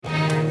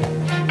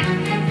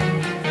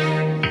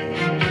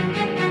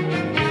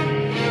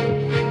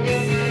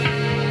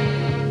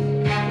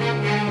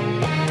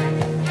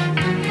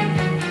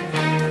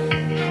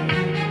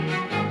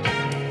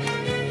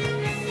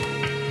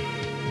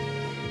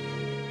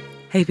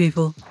Hey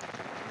people,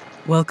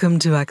 welcome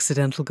to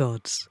Accidental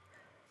Gods,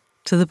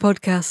 to the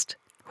podcast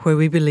where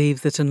we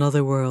believe that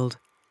another world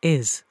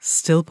is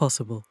still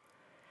possible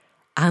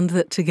and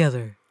that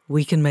together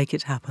we can make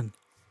it happen.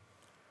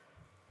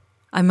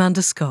 I'm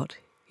Amanda Scott,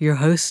 your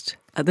host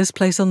at this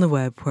place on the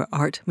web where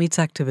art meets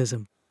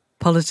activism,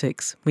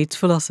 politics meets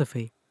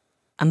philosophy,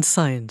 and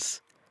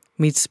science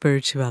meets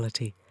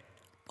spirituality,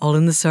 all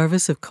in the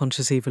service of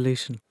conscious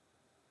evolution.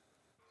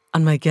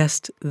 And my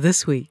guest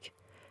this week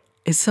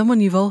is someone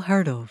you've all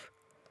heard of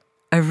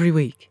every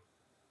week,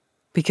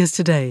 because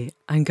today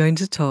I'm going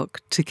to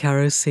talk to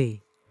Caro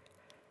C,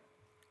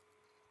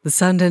 the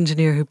sound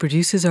engineer who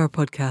produces our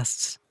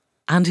podcasts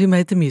and who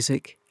made the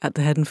music at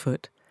the Head and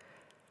Foot,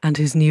 and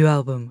whose new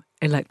album,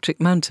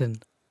 Electric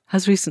Mountain,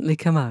 has recently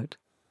come out.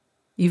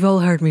 You've all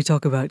heard me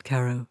talk about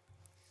Caro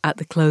at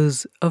the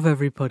close of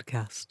every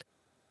podcast.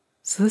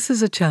 So this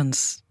is a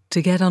chance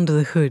to get under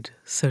the hood,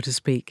 so to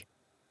speak,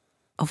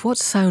 of what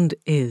sound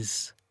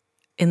is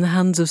in the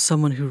hands of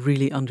someone who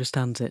really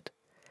understands it.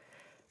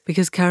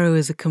 Because Caro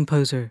is a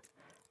composer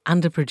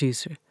and a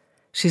producer.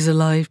 She's a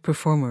live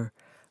performer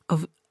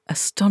of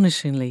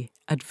astonishingly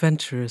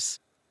adventurous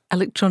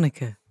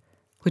electronica,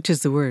 which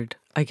is the word,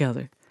 I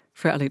gather,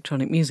 for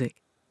electronic music.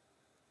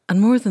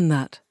 And more than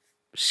that,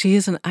 she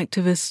is an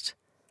activist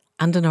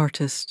and an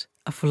artist,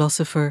 a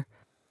philosopher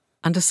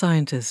and a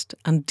scientist,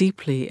 and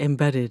deeply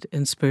embedded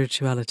in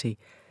spirituality.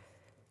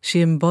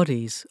 She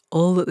embodies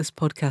all that this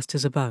podcast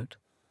is about.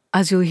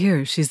 As you'll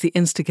hear, she's the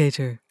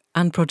instigator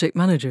and project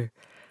manager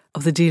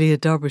of the Delia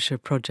Derbyshire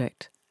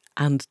project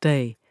and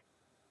day.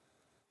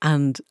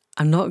 And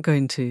I'm not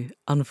going to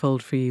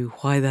unfold for you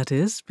why that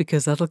is,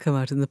 because that'll come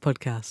out in the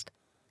podcast.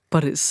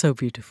 But it's so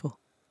beautiful.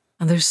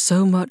 And there's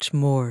so much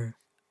more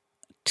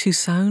to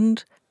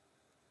sound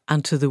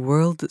and to the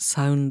world that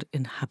sound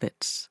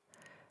inhabits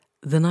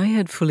than I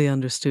had fully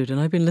understood. And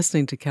I've been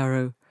listening to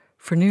Caro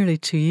for nearly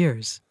 2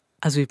 years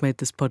as we've made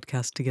this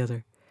podcast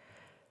together.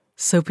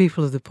 So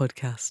people of the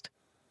podcast,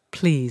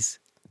 please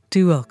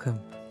do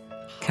welcome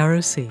Caro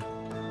C. The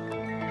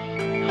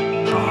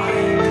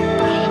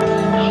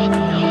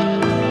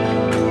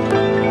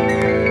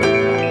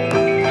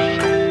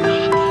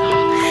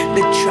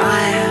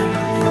triumph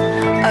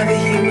of a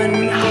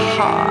human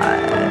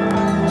heart.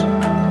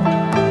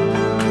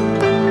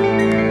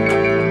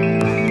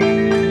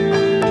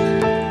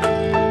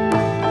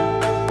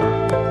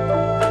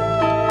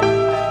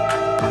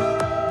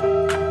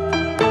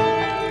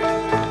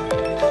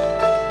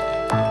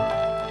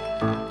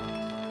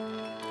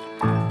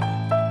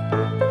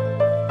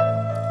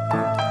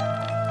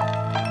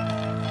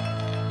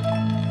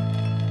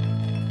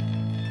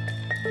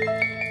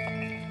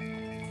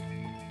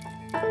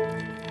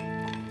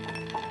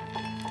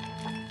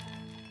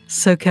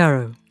 So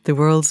Caro, the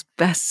world's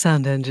best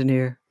sound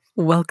engineer,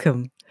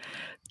 welcome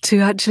to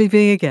actually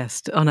being a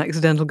guest on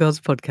Accidental Gods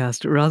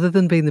podcast, rather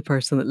than being the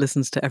person that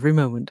listens to every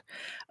moment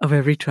of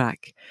every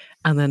track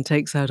and then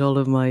takes out all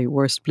of my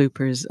worst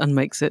bloopers and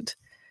makes it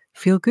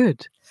feel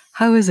good.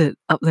 How is it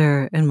up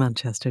there in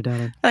Manchester,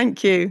 darling?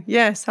 Thank you.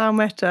 Yes, how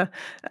meta.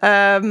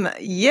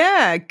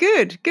 Yeah,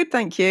 good,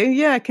 thank you.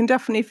 Yeah, I can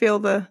definitely feel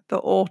the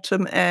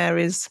autumn air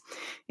is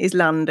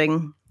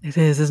landing. It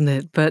is, isn't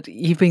it? But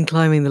you've been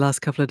climbing the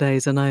last couple of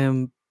days and I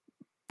am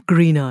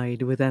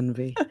green-eyed with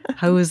envy.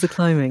 How is the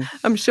climbing?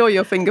 I'm sure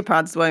your finger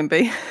pads won't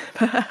be.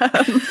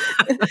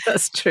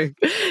 That's true.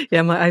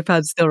 Yeah, my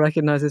iPad still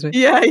recognises me.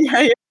 Yeah.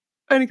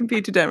 Only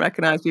computer don't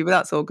recognise me, but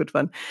that's all good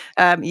fun.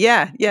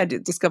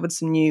 Discovered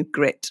some new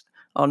grit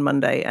on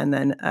Monday, and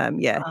then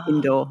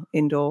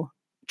indoor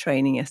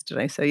training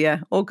yesterday. So yeah,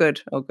 all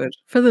good.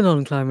 For the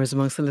non-climbers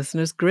amongst the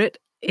listeners, grit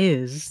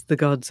is the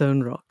God's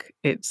own rock.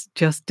 It's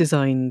just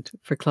designed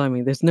for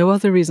climbing. There's no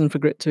other reason for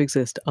grit to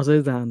exist other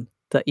than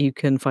that you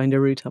can find a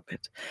route up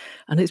it.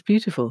 And it's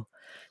beautiful.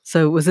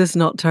 So was this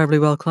not terribly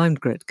well climbed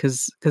grit?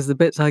 Because the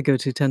bits I go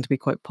to tend to be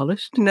quite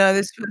polished. No,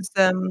 this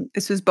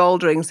was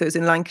bouldering, so it's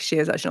in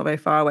Lancashire. It's actually not very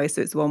far away, so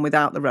it's the one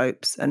without the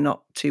ropes and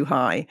not too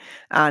high.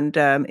 And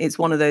it's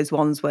one of those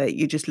ones where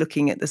you're just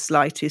looking at the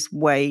slightest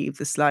wave,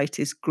 the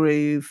slightest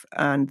groove,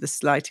 and the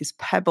slightest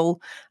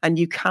pebble, and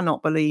you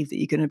cannot believe that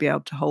you're going to be able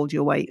to hold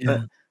your weight,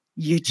 but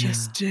you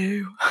just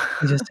do.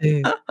 You just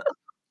do.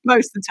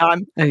 Most of the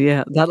time. Oh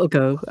yeah, that'll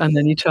go, and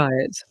then you try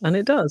it, and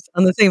it does.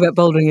 And the thing about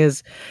bouldering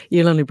is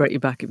you'll only break your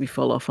back if you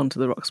fall off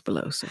onto the rocks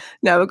below. So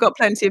No, we've got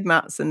plenty of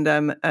mats and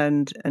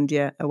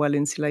yeah, a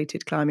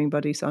well-insulated climbing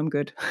buddy, so I'm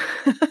good.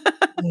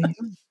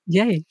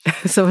 yay,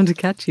 someone to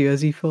catch you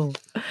as you fall.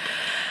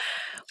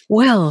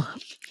 Well,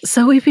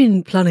 so we've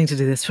been planning to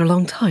do this for a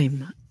long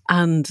time,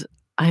 and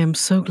I am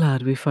so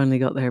glad we finally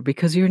got there,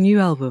 because your new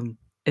album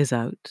is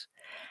out,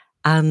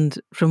 and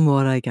from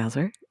what I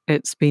gather,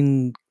 it's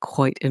been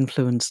quite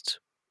influenced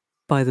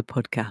by the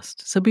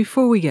podcast. So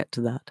before we get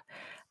to that,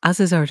 as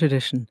is our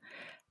tradition,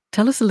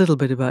 tell us a little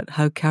bit about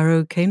how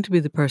Caro came to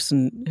be the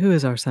person who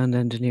is our sound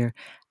engineer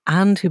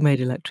and who made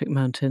Electric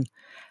Mountain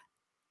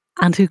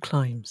and who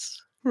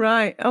climbs.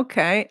 Right,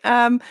 okay.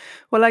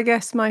 Well, I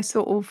guess my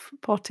sort of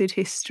potted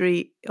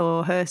history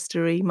or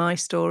herstory, my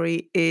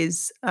story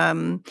is,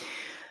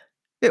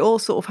 it all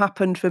sort of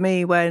happened for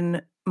me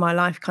when my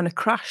life kind of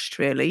crashed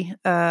really.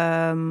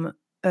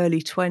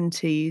 Early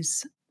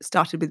 20s,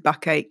 started with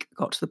backache,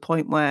 got to the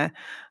point where,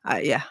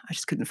 yeah, I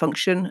just couldn't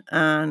function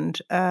and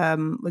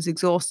was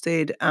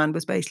exhausted and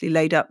was basically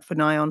laid up for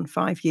nigh on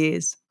 5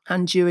 years.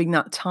 And during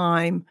that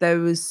time, there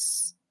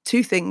was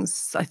two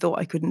things I thought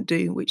I couldn't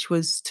do, which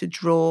was to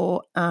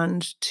draw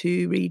and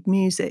to read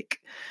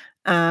music.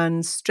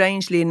 And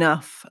strangely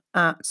enough,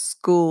 at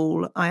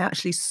school, I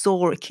actually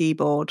saw a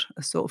keyboard,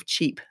 a sort of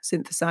cheap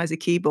synthesizer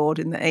keyboard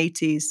in the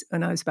 80s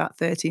when I was about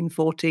 13,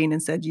 14,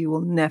 and said, "You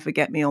will never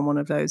get me on one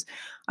of those."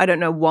 I don't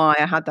know why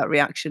I had that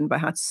reaction, but I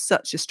had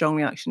such a strong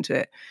reaction to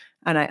it.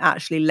 And I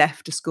actually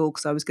left the school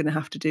because I was going to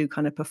have to do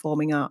kind of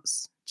performing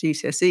arts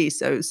GCSE.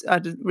 So I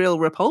had a real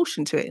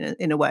repulsion to it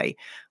in a way.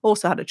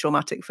 Also had a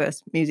traumatic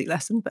first music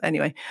lesson, but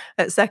anyway,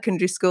 at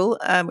secondary school,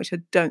 which I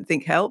don't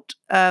think helped.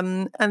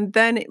 And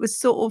then it was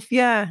sort of,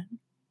 yeah,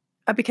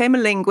 I became a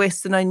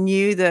linguist and I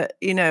knew that,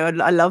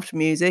 I loved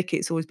music.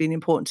 It's always been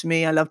important to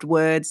me. I loved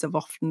words. I've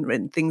often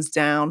written things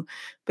down,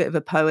 bit of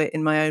a poet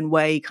in my own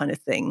way kind of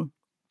thing.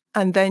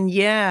 And then,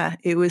 yeah,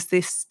 it was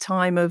this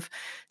time of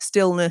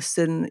stillness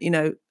and,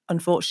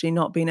 unfortunately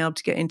not being able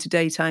to get into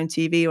daytime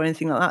TV or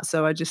anything like that.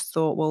 So I just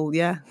thought, well,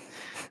 yeah,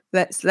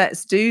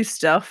 let's do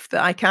stuff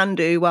that I can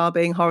do while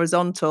being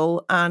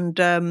horizontal. And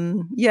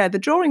yeah, the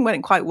drawing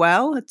went quite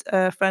well.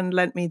 A friend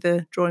lent me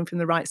the drawing from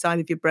the right side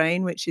of your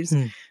brain, which is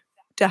Hmm.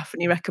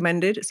 definitely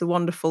recommended. It's a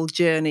wonderful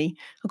journey.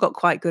 I got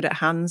quite good at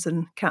hands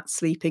and cat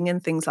sleeping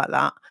and things like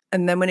that.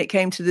 And then when it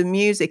came to the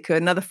music,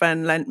 another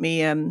friend lent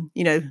me,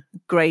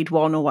 grade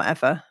one or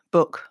whatever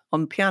book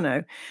on piano.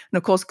 And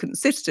of course, I couldn't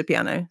sit at a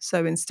piano.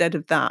 So instead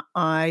of that,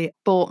 I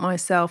bought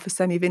myself a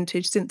semi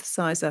vintage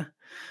synthesizer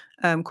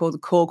called the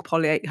Korg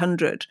Poly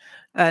 800.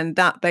 And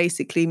that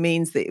basically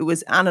means that it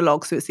was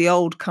analog. So it's the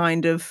old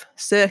kind of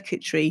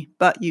circuitry,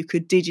 but you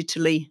could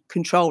digitally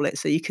control it.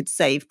 So you could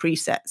save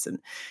presets and,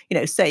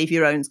 save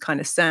your own kind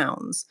of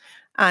sounds.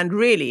 And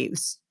really,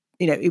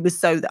 it was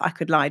so that I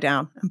could lie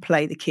down and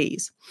play the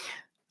keys.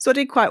 So I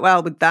did quite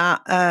well with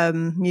that,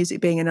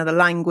 music being another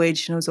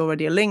language, and I was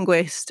already a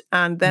linguist.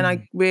 And then I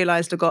Hmm.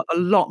 realized I got a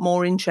lot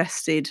more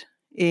interested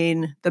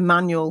in the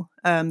manual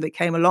that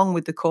came along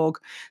with the Korg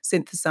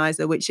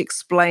synthesizer, which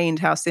explained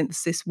how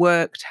synthesis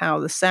worked, how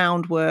the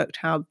sound worked,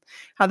 how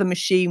the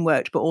machine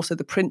worked, but also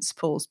the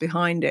principles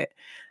behind it.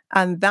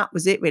 And that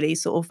was it really,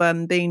 sort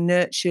of being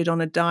nurtured on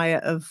a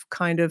diet of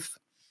kind of,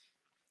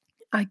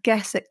 I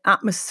guess,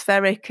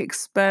 atmospheric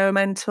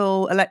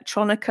experimental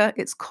electronica,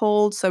 it's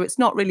called. So it's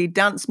not really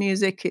dance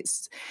music.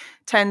 It's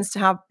tends to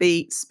have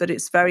beats, but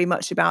it's very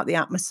much about the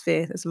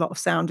atmosphere. There's a lot of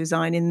sound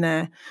design in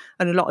there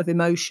and a lot of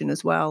emotion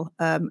as well.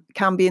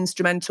 Can be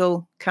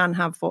instrumental, can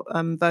have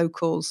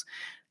vocals.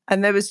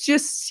 And there was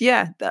just,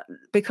 yeah, that,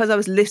 because I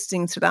was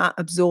listening to that,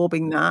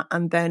 absorbing that,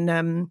 and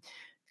then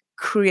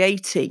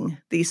creating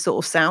these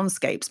sort of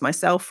soundscapes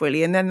myself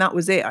really, and then that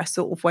was it. I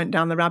sort of went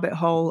down the rabbit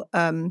hole,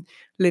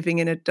 living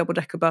in a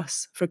double-decker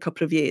bus for a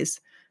couple of years,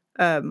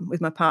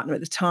 with my partner at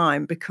the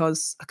time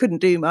because I couldn't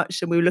do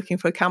much and we were looking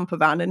for a camper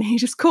van, and he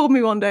just called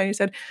me one day and he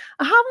said,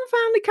 "I haven't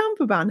found a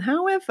camper van,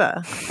 however,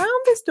 I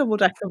found this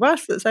double-decker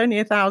bus that's only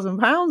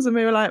 £1,000." And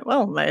we were like,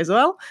 "Well, may as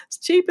well. It's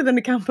cheaper than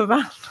a camper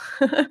van."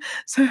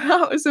 So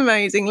that was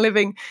amazing,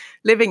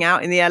 living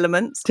out in the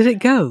elements. Did it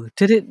go?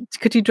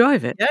 Could you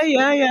drive it? Yeah,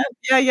 yeah, yeah.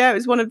 Yeah, yeah, it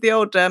was one of the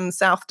old,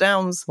 South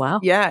Downs.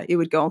 Wow. Yeah, it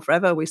would go on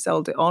forever. We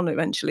sold it on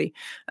eventually,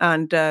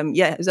 and,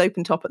 yeah, it was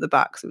open top at the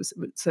back, so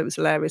it was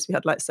hilarious. We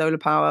had, like, solar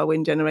power,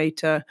 wind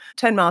generator,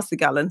 10 miles to the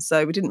gallon,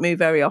 so we didn't move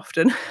very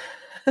often.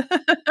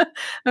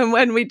 And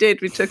when we did,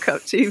 we took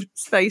up 2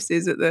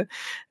 spaces at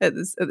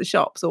the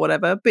shops or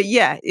whatever. But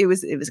yeah, it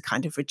was a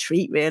kind of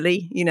retreat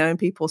really, and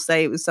people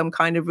say it was some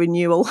kind of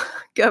renewal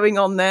going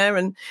on there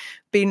and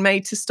being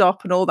made to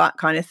stop and all that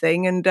kind of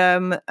thing.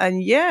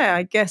 And yeah,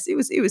 I guess it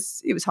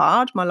was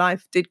hard. My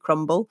life did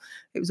crumble.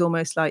 It was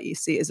almost like you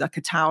see it as like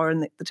a tower,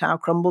 and the tower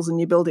crumbles and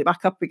you build it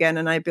back up again.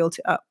 And I built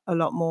it up a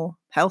lot more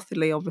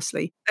healthily,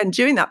 obviously. And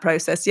during that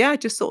process, yeah, I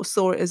just sort of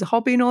saw it as a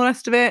hobby and all the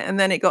rest of it. And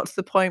then it got to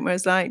the point where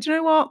it's like, do you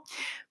know what?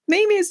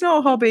 Maybe it's not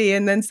a hobby.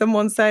 And then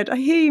someone said, "I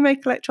hear you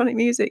make electronic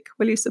music.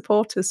 Will you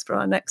support us for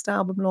our next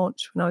album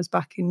launch?" When I was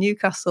back in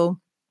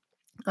Newcastle,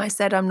 I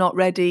said, "I'm not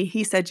ready."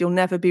 He said, "You'll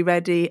never be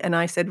ready." And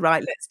I said,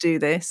 "Right, let's do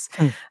this."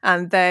 Hmm.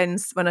 And then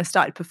when I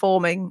started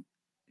performing,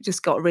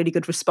 just got a really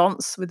good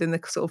response within the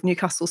sort of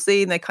Newcastle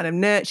scene. They kind of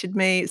nurtured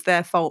me. It's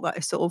their fault that I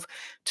sort of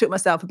took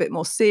myself a bit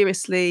more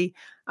seriously.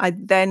 I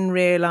then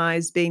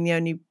realized, being the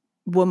only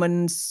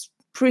woman's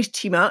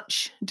pretty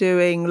much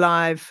doing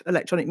live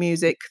electronic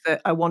music, that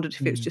I wondered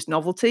if it was Mm. just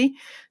novelty.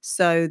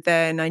 So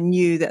then I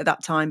knew that at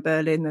that time,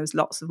 Berlin, there was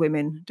lots of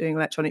women doing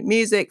electronic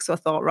music. So I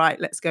thought, right,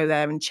 let's go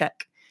there and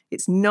check.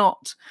 It's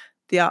not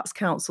the Arts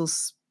Council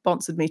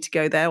sponsored me to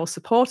go there or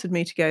supported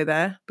me to go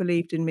there,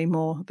 believed in me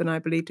more than I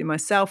believed in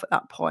myself at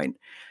that point.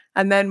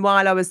 And then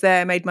while I was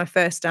there, I made my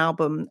first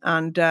album,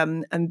 and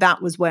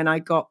that was when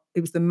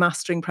it was the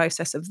mastering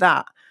process of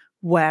that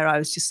where I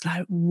was just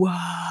like,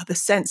 wow, the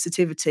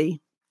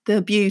sensitivity,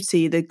 the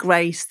beauty, the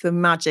grace, the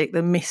magic,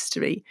 the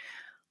mystery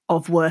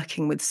of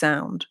working with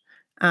sound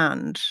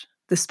and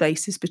the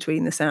spaces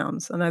between the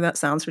sounds. I know that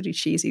sounds really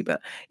cheesy, but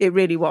it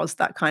really was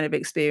that kind of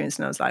experience.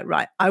 And I was like,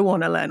 right, I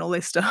want to learn all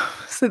this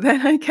stuff. So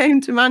then I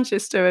came to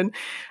Manchester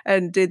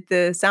and did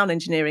the sound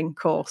engineering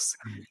course.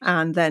 Right.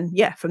 And then,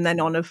 yeah, from then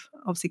on, I've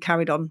obviously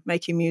carried on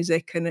making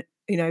music and,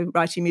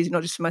 writing music,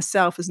 not just for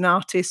myself as an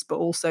artist, but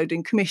also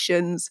doing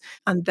commissions.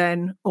 And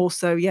then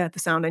also, yeah, the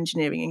sound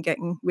engineering and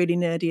getting really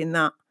nerdy in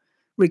that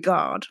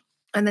regard.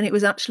 And then it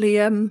was actually,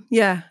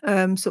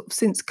 sort of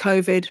since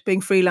COVID,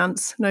 being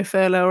freelance, no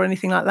furlough or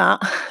anything like that,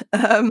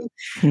 um,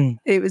 Hmm.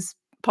 it was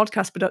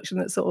podcast production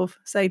that sort of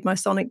saved my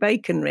sonic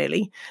bacon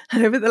really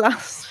over the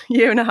last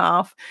year and a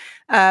half.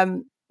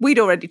 We'd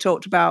already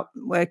talked about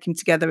working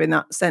together in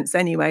that sense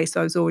anyway,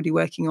 so I was already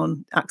working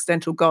on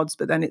Accidental Gods,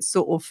 but then it's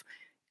sort of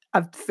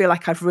I feel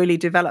like I've really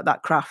developed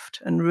that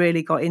craft and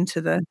really got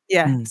into the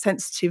Hmm.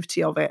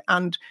 sensitivity of it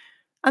and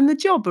the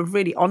job of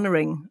really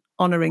honouring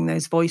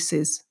those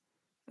voices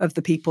of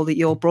the people that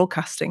you're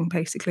broadcasting,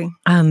 basically.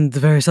 And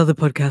the various other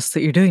podcasts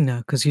that you're doing now,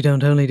 because you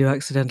don't only do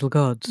Accidental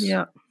Gods.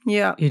 Yeah.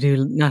 Yeah. You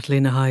do Natalie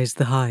Nahai's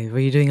The Hive. Are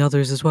you doing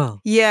others as well?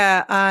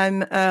 Yeah,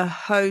 I'm a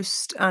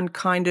host and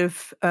kind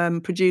of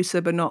producer,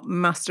 but not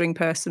mastering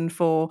person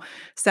for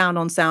Sound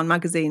on Sound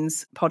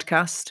magazine's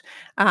podcast.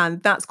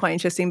 And that's quite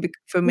interesting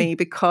for Cool. me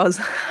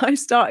because I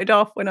started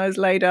off when I was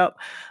laid up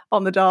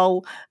on the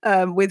dole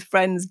with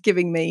friends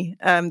giving me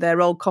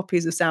their old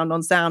copies of Sound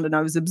on Sound, and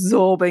I was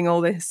absorbing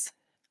all this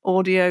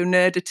audio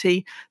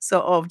nerdity,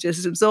 sort of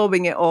just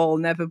absorbing it all,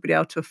 never be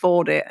able to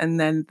afford it. And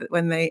then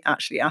when they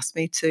actually asked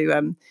me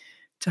to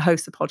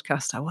host the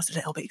podcast, I was a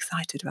little bit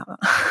excited about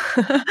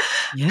that.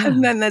 Yeah.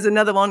 And then there's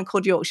another one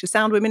called Yorkshire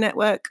Sound Women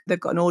Network. They've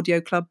got an audio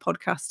club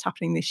podcast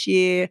happening this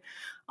year.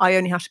 I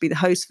only have to be the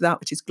host for that,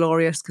 which is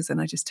glorious because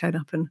then I just turn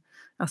up and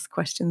ask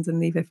questions and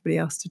leave everybody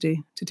else to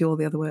do all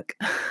the other work.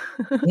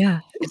 Yeah.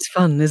 It's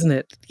fun, isn't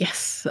it?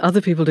 Yes. Other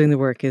people doing the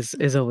work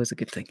is always a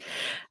good thing.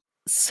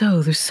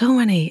 So there's so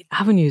many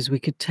avenues we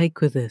could take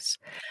with this.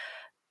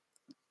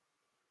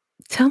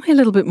 Tell me a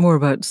little bit more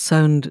about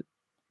sound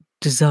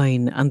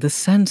design and the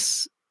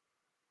sense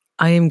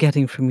I am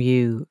getting from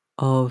you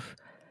of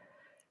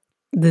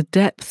the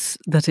depths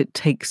that it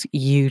takes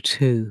you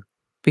to.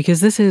 Because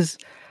this is,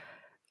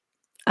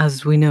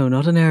 as we know,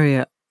 not an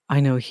area I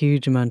know a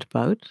huge amount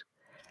about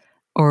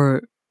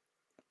or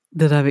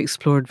that I've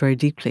explored very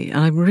deeply. And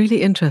I'm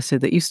really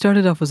interested that you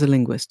started off as a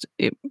linguist.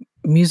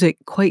 Music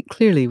quite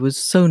clearly was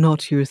so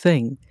not your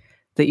thing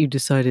that you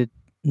decided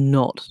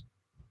not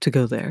to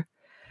go there.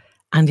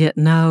 And yet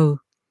now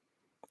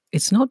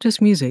it's not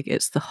just music,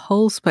 it's the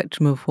whole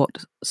spectrum of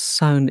what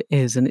sound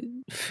is. And it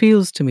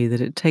feels to me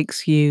that it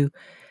takes you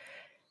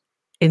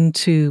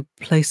into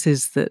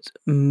places that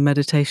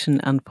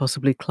meditation and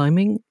possibly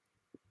climbing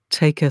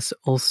take us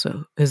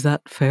also. Is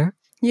that fair?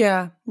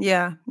 Yeah,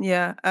 yeah,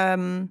 yeah.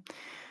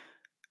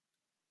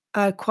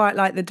 I quite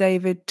like the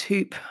David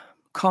Toop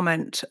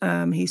comment.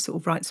 He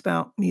sort of writes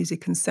about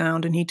music and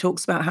sound, and he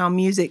talks about how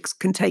music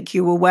can take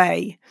you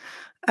away,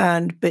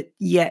 but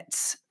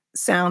yet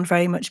sound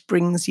very much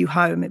brings you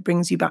home. It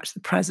brings you back to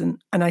the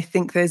present. And I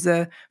think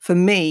for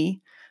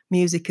me,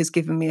 music has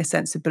given me a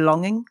sense of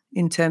belonging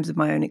in terms of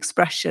my own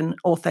expression,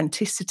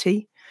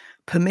 authenticity,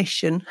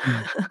 permission,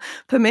 Mm,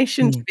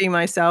 permission to mm, be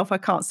myself. I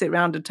can't sit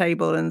around a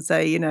table and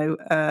say,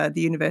 the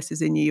universe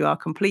is in you, you are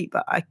complete,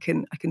 but I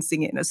can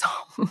sing it in a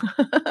song.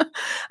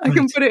 I can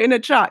right. put it in a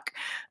track.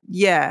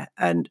 Yeah,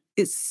 and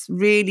it's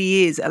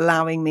really is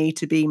allowing me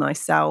to be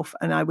myself,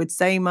 and I would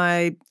say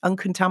my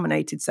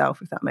uncontaminated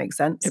self, if that makes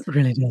sense. It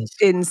really does.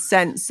 In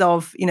sense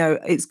of,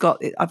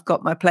 I've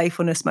got my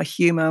playfulness, my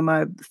humor,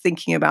 my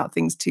thinking about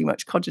things too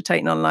much,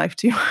 cogitating on life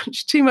too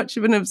much, too much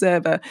of an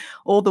observer,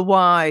 all the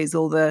whys,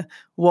 all the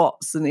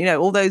whats, and,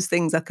 all those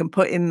things I can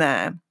put in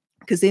there.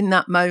 Because in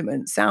that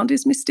moment, sound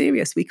is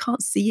mysterious. We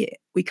can't see it.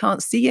 We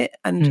can't see it,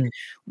 and Mm,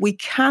 we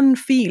can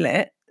feel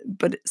it,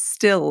 but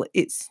still,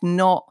 it's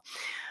not.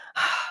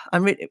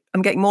 I'm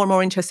getting more and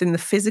more interested in the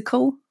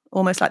physical,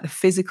 almost like the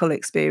physical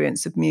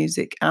experience of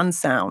music and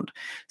sound.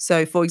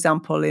 So, for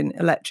example, in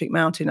Electric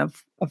Mountain,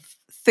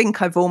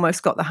 think I've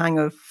almost got the hang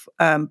of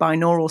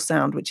binaural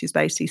sound, which is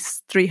basically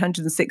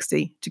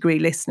 360-degree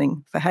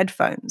listening for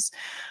headphones.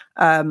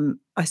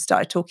 I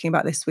started talking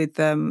about this with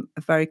a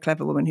very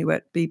clever woman who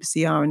worked at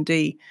BBC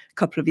R&D a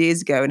couple of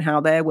years ago, and how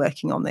they're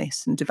working on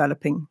this and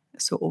developing a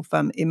sort of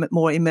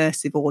more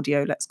immersive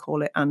audio, let's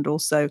call it, and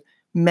also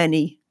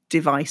many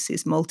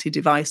devices,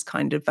 multi-device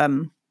kind of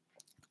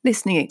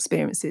listening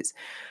experiences.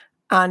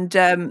 And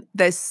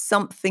there's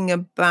something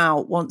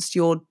about once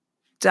you're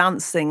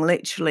dancing,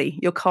 literally,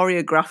 you're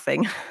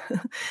choreographing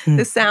the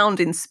mm, sound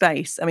in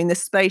space. I mean, the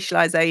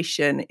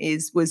spatialization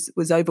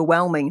was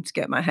overwhelming to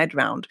get my head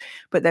round,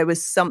 but there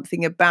was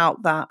something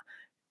about that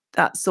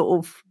that sort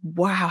of,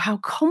 wow, how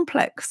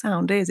complex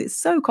sound is. It's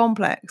so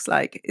complex,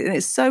 like, and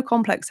it's so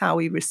complex how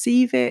we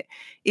receive it.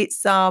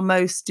 It's our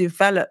most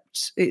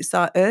developed, it's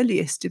our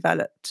earliest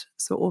developed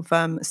sort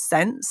of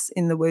sense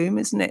in the womb,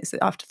 isn't it? So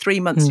after 3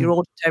 months, your Mm.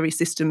 auditory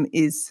system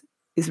is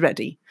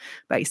ready,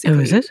 Oh, is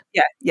basically. it?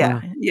 Yeah, yeah,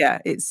 Wow. yeah.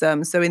 It's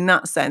so in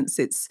that sense,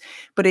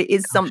 but it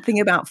is Gosh. something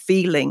about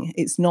feeling.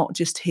 It's not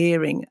just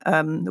hearing.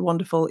 The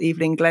wonderful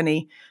Evelyn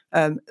Glennie,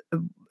 um,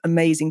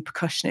 amazing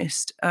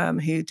percussionist,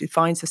 who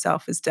defines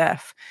herself as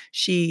deaf.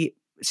 She's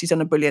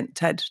done a brilliant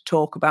TED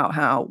talk about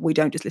how we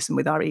don't just listen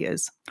with our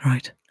ears.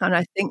 Right. And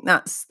I think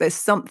there's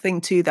something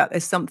to that.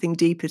 There's something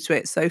deeper to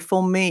it. So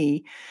for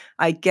me,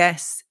 I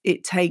guess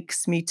it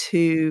takes me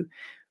to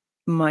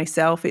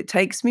myself. It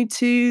takes me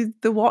to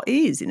the what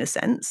is, in a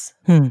sense.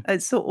 Hmm.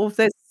 It's sort of,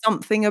 there's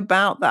something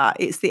about that.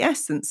 It's the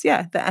essence,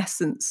 yeah, the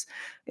essence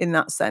in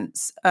that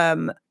sense.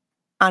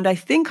 And I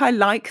think I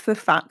like the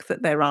fact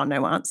that there are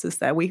no answers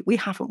there. We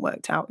haven't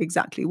worked out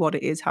exactly what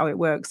it is, how it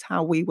works,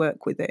 how we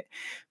work with it.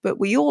 But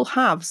we all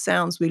have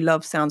sounds we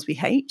love, sounds we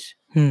hate.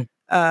 Hmm.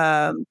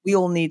 We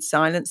all need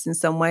silence in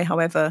some way,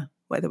 however,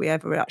 whether we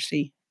ever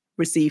actually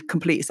receive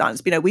complete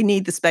silence. But, we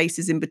need the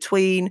spaces in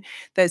between.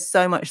 There's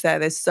so much there.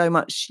 There's so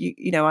much,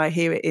 I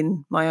hear it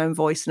in my own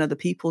voice and other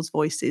people's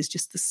voices,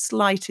 just the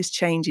slightest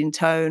change in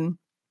tone.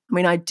 I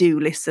mean, I do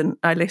listen.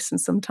 I listen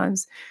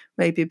sometimes,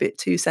 maybe a bit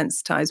too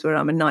sensitized, where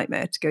I'm a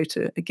nightmare to go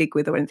to a gig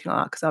with or anything like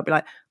that. Because I'll be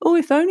like, oh,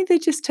 if only they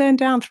just turned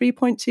down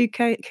 3.2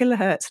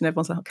 kilohertz. And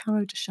everyone's like, oh,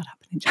 Caro, just shut up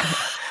and enjoy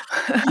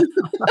it.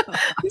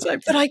 It's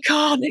like, but I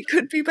can't. It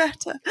could be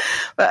better.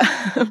 But,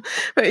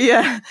 but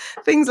yeah,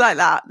 things like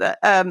that.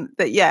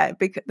 That yeah,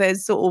 because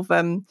there's sort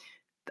of,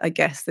 I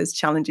guess there's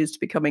challenges to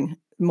becoming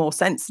more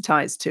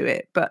sensitized to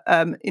it. But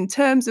in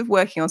terms of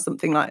working on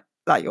something like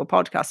your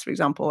podcast, for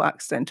example,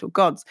 Accidental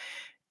Gods,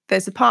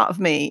 there's a part of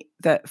me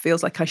that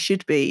feels like I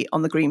should be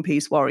on the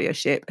Greenpeace warrior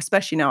ship,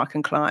 especially now I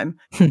can climb.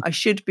 I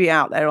should be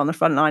out there on the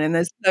front line. And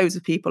there's loads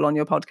of people on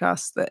your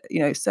podcast that,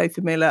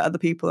 Sophie Miller, other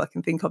people I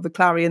can think of, the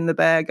Clarion, the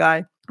Bear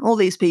guy, all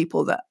these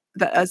people that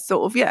are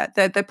sort of, yeah,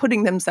 they're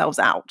putting themselves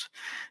out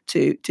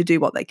to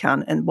do what they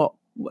can, and what,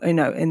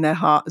 in their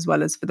heart as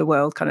well as for the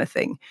world, kind of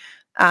thing.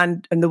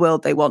 And the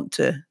world they want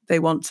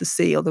to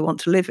see, or they want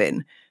to live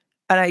in.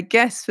 And I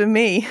guess for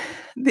me,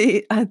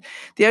 the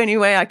only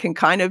way I can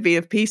kind of be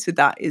of peace with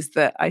that is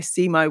that I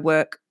see my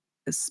work,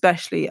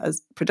 especially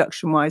as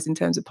production-wise in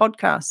terms of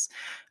podcasts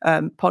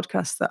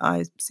that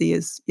I see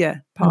as, yeah,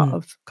 part Hmm.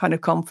 of kind of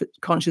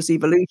conscious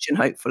evolution,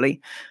 hopefully,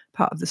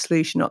 part of the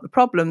solution, not the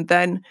problem.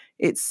 Then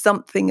it's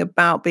something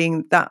about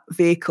being that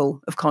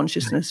vehicle of Right.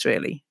 consciousness,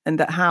 really, and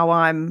that how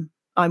I'm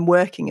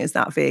working as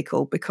that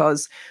vehicle,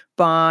 because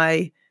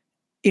by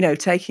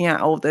taking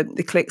out all the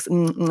clicks,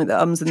 the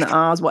ums and the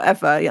ahs,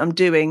 whatever I'm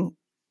doing,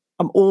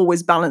 I'm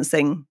always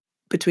balancing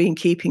between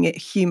keeping it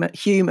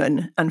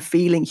human and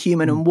feeling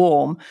human Hmm. and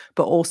warm,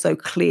 but also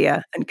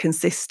clear and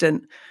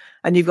consistent.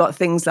 And you've got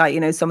things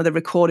like, some of the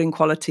recording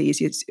qualities,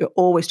 you're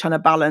always trying to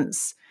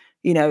balance,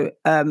 you know,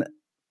 um,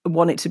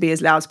 want it to be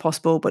as loud as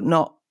possible, but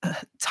not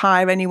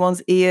tire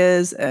anyone's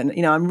ears. And,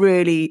 I'm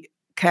really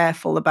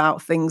careful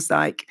about things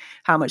like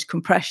how much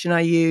compression I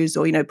use,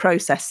 or,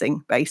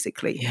 processing,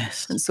 basically,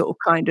 Yes. and sort of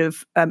kind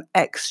of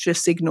extra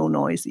signal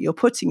noise that you're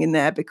putting in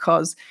there,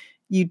 because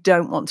you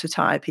don't want to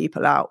tire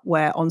people out,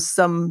 where on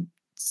some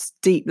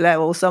deep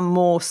level, some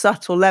more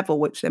subtle level,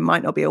 which they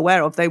might not be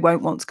aware of, they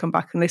won't want to come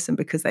back and listen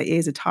because their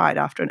ears are tired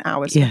after an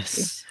hour, especially.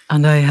 Yes.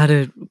 And I had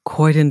a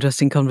quite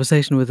interesting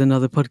conversation with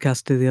another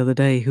podcaster the other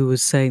day who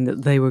was saying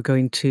that they were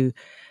going to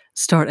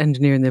start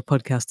engineering their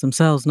podcast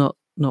themselves, not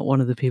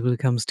one of the people who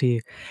comes to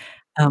you,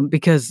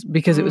 because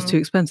it was Mm. too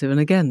expensive. And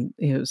again,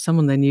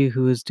 someone they knew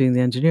who was doing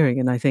the engineering,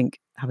 and I think,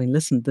 having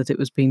listened, that it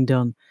was being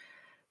done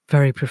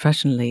very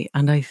professionally.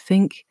 And I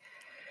think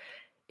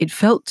it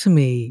felt to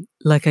me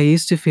like I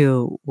used to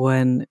feel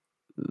when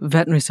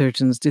veterinary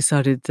surgeons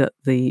decided that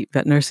the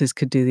vet nurses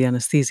could do the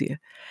anesthesia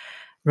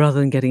rather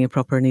than getting a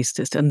proper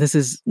anaesthetist. And this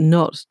is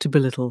not to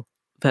belittle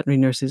veterinary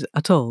nurses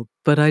at all,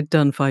 but I'd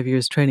done 5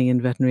 years training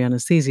in veterinary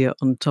anesthesia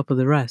on top of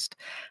the rest,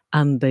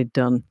 and they'd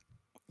done,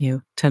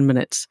 10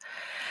 minutes.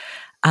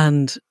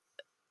 And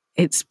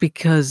it's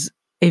because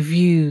if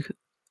you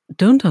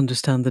don't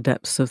understand the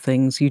depths of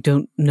things, you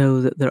don't know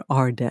that there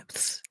are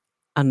depths.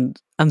 And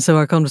so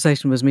our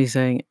conversation was me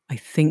saying, I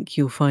think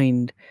you'll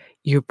find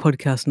your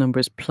podcast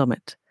numbers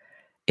plummet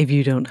if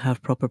you don't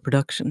have proper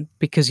production,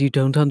 because you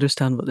don't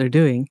understand what they're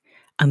doing,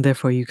 and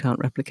therefore you can't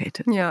replicate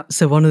it. Yeah.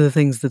 So one of the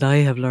things that I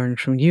have learned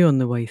from you on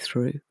the way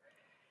through,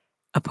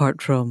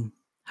 apart from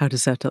how to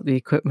set up the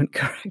equipment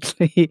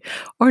correctly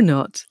or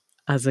not,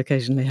 as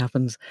occasionally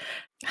happens,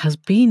 has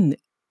been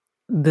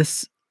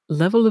this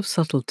level of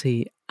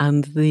subtlety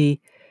and the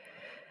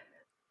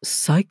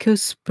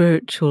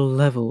psycho-spiritual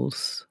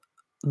levels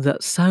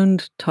that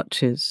sound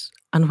touches.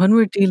 And when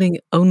we're dealing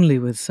only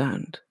with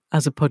sound,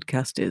 as a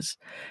podcast is,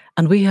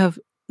 and we have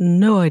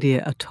no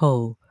idea at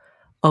all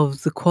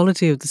of the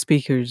quality of the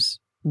speakers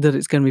that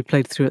it's going to be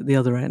played through at the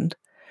other end,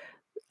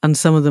 and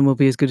some of them will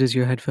be as good as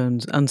your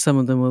headphones, and some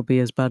of them will be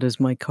as bad as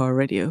my car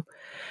radio.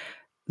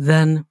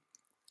 then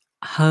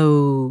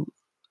how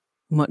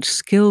much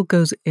skill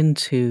goes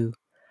into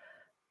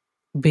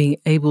being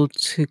able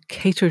to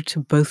cater to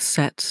both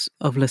sets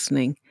of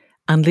listening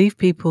and leave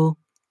people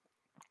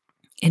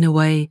in a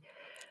way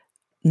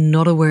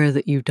not aware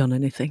that you've done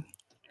anything.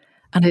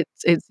 And it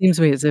seems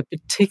to me it's a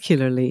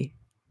particularly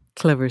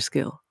clever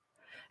skill.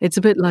 It's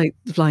a bit like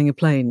flying a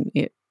plane.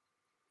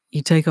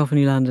 You take off and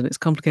you land and it's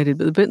complicated,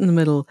 but the bit in the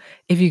middle,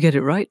 if you get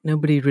it right,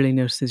 nobody really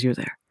notices you're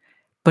there.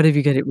 But if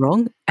you get it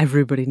wrong,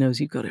 everybody knows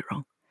you got it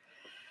wrong.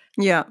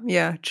 Yeah,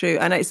 yeah, true.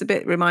 And it's a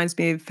bit reminds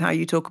me of how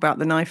you talk about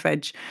the knife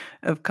edge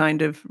of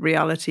kind of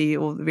reality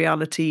or the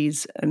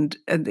realities, and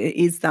it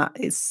is that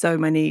it's so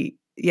many,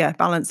 yeah,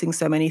 balancing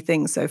so many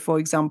things. So, for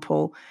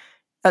example,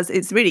 as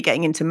it's really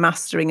getting into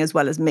mastering as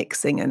well as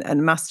mixing,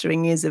 and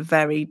mastering is a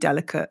very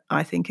delicate,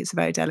 I think it's a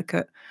very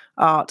delicate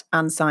art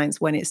and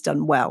science when it's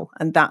done well.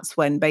 And that's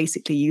when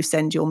basically you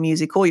send your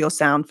music or your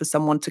sound for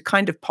someone to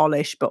kind of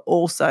polish, but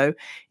also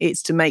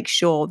it's to make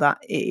sure that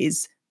it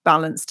is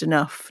balanced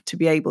enough to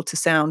be able to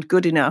sound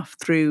good enough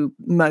through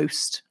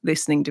most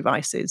listening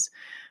devices.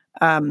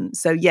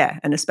 So yeah,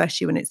 and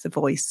especially when it's the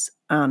voice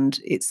and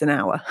it's an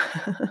hour.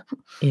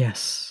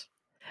 Yes.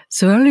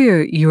 So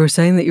earlier you were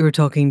saying that you were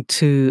talking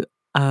to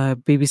a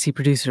BBC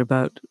producer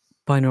about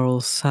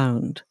binaural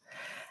sound,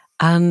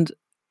 and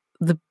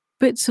the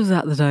bits of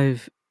that that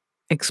I've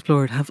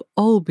explored have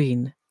all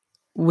been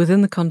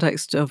within the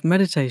context of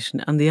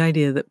meditation and the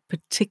idea that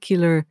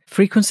particular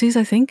frequencies,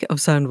 I think,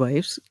 of sound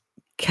waves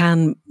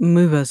can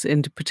move us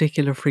into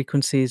particular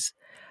frequencies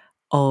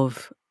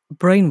of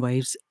brain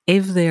waves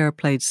if they are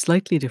played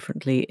slightly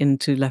differently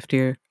into left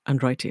ear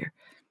and right ear.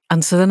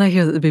 And so then I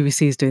hear that the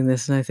BBC is doing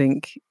this, and I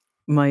think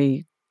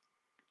my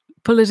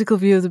political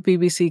view of the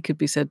BBC could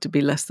be said to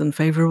be less than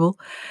favourable.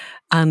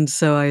 And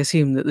so I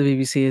assume that the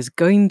BBC is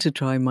going to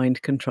try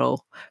mind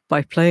control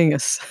by playing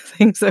us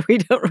things that we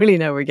don't really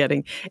know we're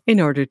getting in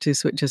order to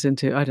switch us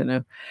into, I don't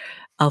know,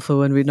 alpha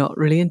when we're not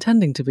really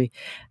intending to be.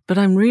 But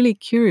I'm really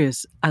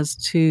curious as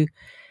to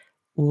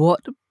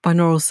what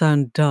binaural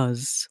sound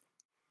does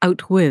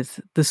out with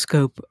the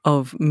scope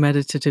of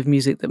meditative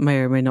music that may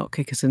or may not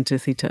kick us into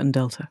theta and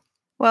delta.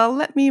 Well,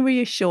 let me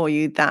reassure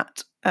you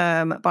that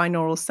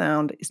binaural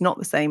sound is not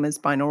the same as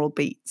binaural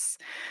beats.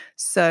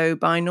 So,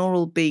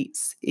 binaural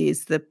beats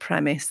is the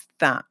premise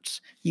that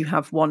you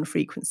have one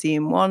frequency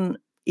in one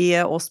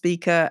ear or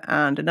speaker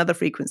and another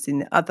frequency in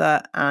the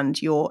other,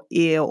 and your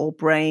ear or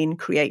brain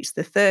creates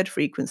the third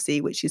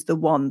frequency, which is the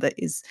one that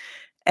is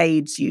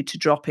aids you to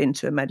drop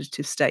into a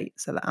meditative state,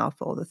 so the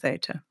alpha or the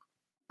theta.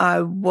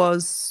 I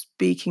was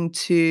speaking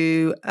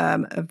to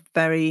a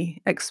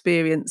very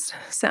experienced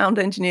sound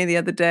engineer the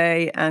other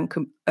day and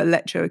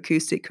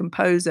electroacoustic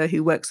composer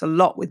who works a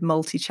lot with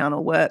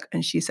multi-channel work,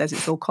 and she says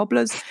it's all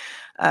cobblers.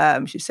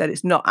 She said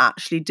it's not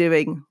actually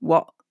doing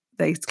what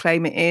they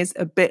claim it is,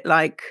 a bit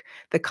like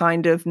the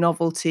kind of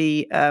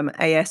novelty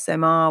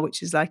ASMR,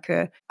 which is like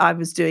I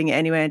was doing it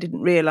anyway, I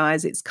didn't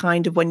realize it's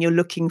kind of when you're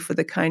looking for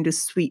the kind of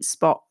sweet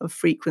spot of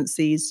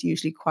frequencies,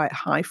 usually quite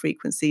high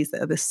frequencies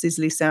that are the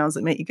sizzly sounds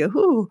that make you go,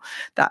 ooh,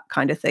 that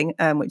kind of thing,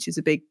 which is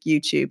a big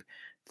YouTube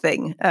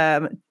thing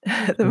over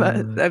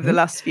the Okay.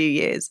 last few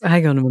years.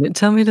 Hang on a minute.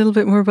 Tell me a little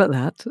bit more about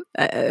that.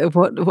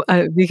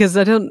 Because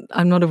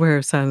I'm not aware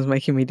of sounds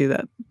making me do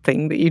that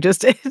thing that you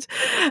just did.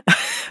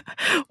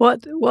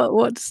 What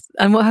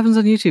happens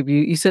on YouTube?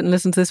 You sit and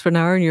listen to this for an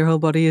hour and your whole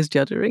body is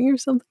juddering or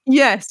something?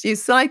 Yes,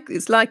 it's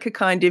like a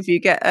kind of you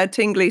get a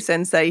tingly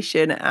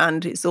sensation,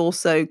 and it's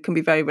also can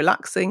be very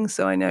relaxing.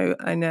 So I know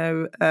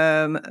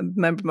a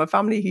member of my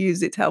family who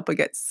uses it to help her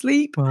get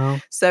sleep. Wow.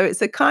 So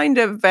it's a kind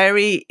of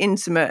very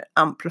intimate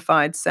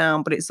amplified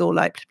sound, but it's all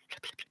like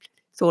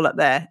it's all up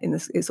there in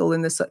this. It's all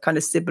in this kind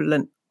of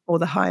sibilant or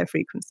the higher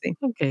frequency.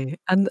 Okay.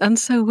 And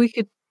so we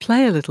could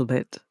play a little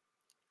bit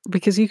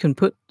because you can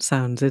put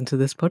sounds into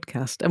this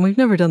podcast, and we've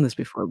never done this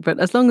before, but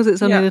as long as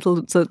it's only a Yeah.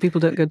 little so that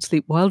people don't go to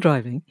sleep while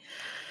driving,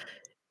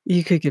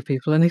 you could give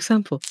people an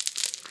example.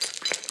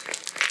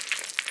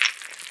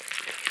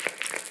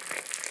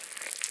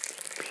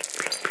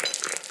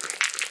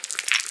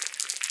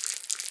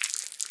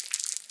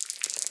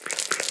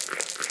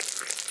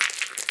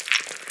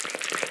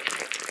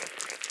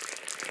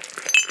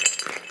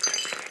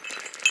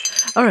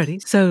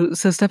 Alrighty, so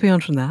stepping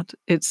on from that,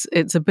 it's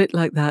a bit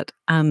like that,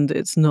 and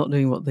it's not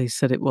doing what they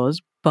said it was,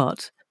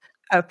 but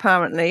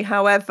Apparently.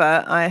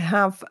 However,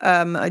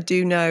 I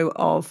do know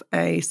of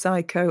a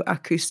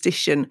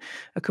psychoacoustician,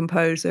 a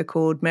composer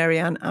called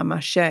Marianne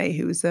Amache,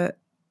 who was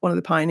one of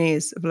the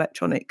pioneers of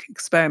electronic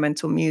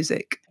experimental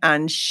music.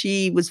 And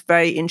she was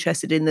very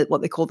interested in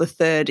what they call the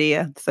third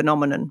ear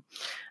phenomenon.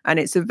 And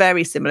it's a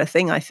very similar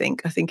thing, I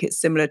think. I think it's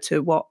similar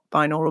to what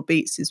binaural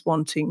beats is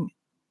wanting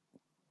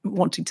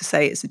to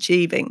say it's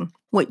achieving,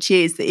 which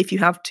is that if you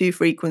have two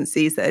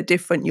frequencies that are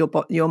different,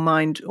 your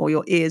mind or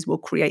your ears will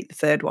create the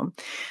third one.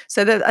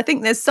 So I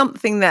think there's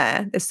something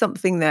there. There's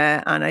something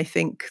there, and I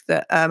think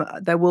that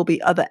there will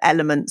be other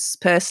elements.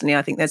 Personally,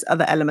 I think there's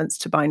other elements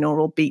to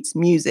binaural beats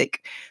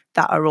music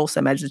that are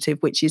also meditative,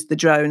 which is the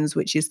drones,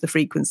 which is the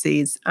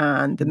frequencies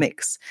and the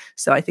mix.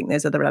 So I think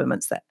there's other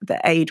elements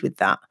that aid with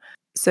that.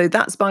 So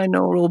that's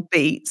binaural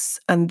beats,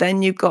 and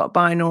then you've got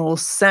binaural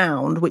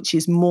sound, which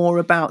is more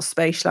about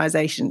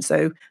spatialization.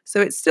 So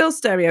it's still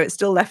stereo, it's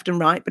still left and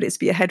right, but it's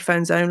for your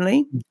headphones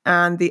only.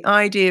 And the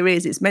idea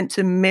is it's meant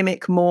to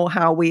mimic more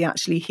how we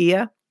actually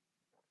hear.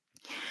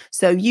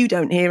 So you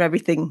don't hear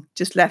everything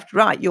just left,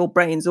 right. Your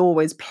brain's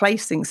always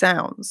placing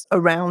sounds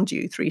around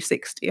you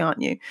 360,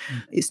 aren't you?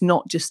 It's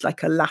not just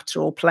like a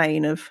lateral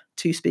plane of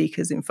two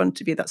speakers in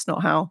front of you. That's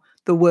not how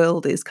the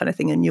world is, kind of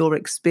thing. And your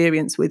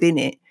experience within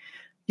it,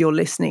 your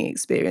listening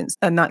experience,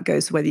 and that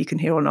goes to whether you can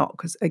hear or not,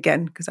 because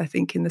I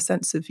think in the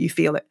sense of you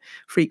feel it,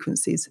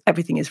 frequencies,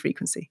 everything is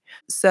frequency.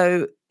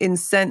 So in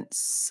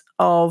sense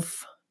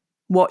of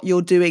what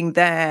you're doing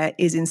there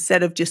is,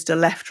 instead of just a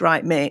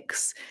left-right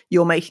mix,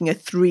 you're making a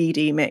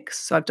 3D mix.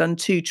 So I've done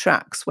 2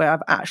 tracks where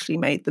I've actually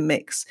made the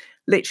mix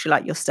literally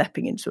like you're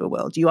stepping into a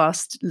world. You are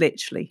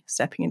literally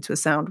stepping into a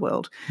sound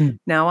world.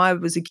 Now, I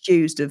was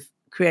accused of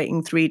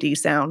creating 3D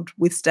sound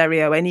with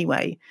stereo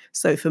anyway.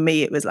 So for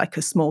me, it was like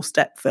a small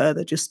step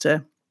further, just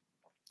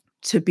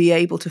to be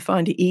able to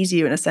find it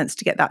easier, in a sense,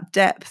 to get that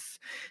depth,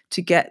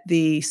 to get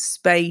the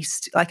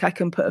space. Like, I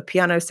can put a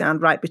piano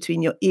sound right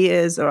between your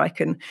ears, or I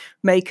can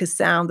make a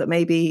sound that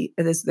maybe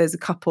there's a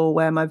couple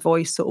where my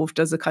voice sort of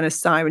does a kind of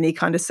siren-y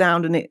kind of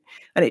sound, and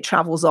it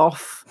travels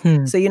off.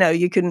 So,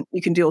 you can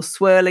do all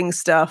swirling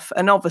stuff.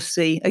 And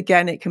obviously,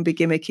 again, it can be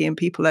gimmicky and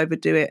people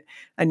overdo it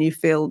and you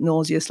feel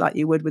nauseous like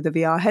you would with a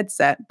VR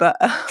headset. But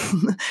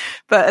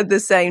but at the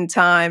same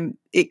time,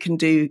 it can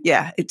do,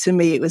 to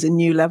me, it was a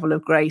new level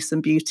of grace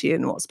and beauty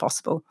in what's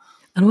possible.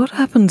 And what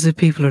happens if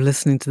people are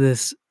listening to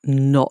this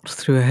not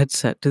through a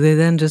headset? Do they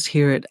then just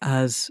hear it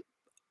as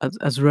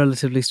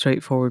relatively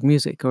straightforward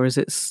music, or is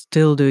it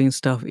still doing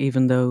stuff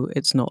even though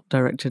it's not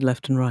directed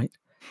left and right?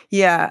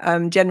 Yeah,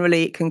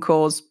 generally it can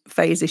cause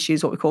phase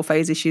issues, what we call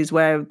phase issues,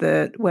 where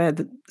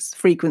the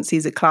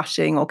frequencies are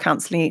clashing or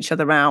cancelling each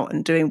other out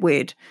and doing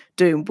weird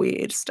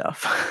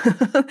stuff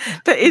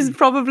that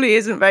probably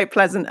isn't very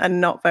pleasant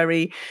and not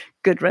very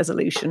good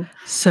resolution.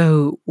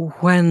 So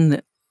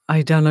when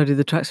I downloaded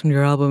the tracks from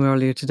your album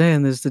earlier today,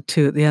 and there's the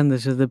 2 at the end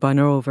that are the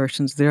binaural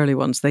versions, the early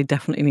ones, they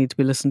definitely need to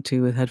be listened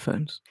to with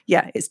headphones.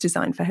 Yeah, it's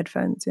designed for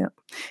headphones, yeah.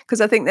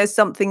 Because I think there's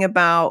something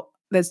about,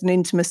 there's an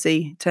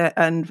intimacy to,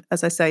 and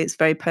as I say, it's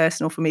very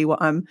personal for me,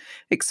 what I'm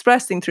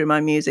expressing through my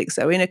music.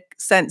 So in a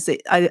sense,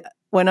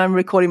 when I'm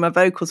recording my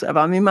vocals, whatever,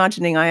 I'm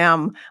imagining I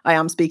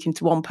am speaking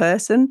to one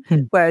person,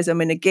 whereas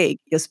I'm in a gig,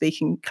 you're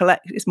speaking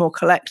it's more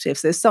collective.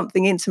 So there's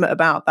something intimate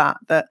about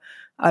that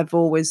I've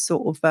always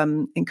sort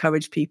of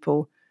encouraged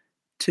people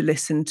to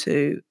listen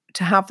to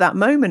have that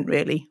moment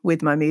really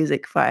with my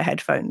music via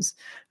headphones.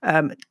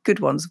 Good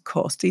ones, of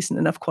course, decent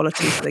enough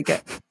quality so they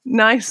get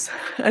nice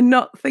and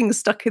not things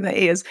stuck in their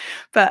ears.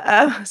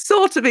 But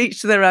sort of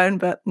each to their own.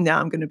 But no,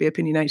 I'm going to be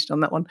opinionated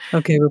on that one.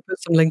 Okay, we'll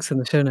put some links in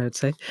the show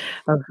notes, of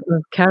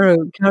Caro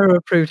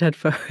approved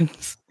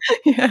headphones.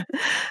 Yeah.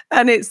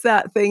 And it's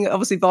that thing,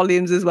 obviously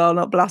volumes as well,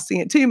 not blasting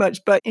it too much.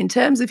 But in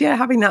terms of,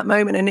 having that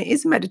moment, and it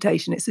is a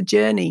meditation, it's a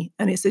journey,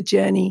 and it's a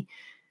journey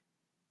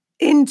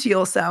into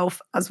yourself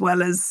as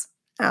well as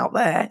out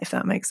there, if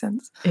that makes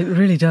sense. It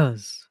really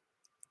does.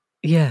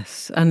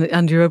 Yes,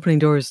 and you're opening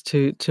doors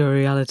to a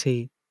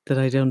reality that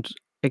I don't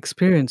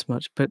experience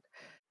much. But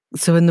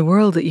so in the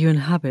world that you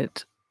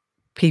inhabit,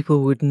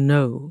 people would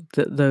know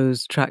that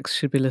those tracks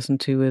should be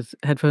listened to with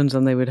headphones,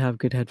 and they would have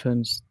good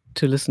headphones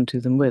to listen to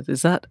them with.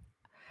 Is that...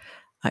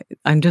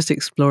 I'm just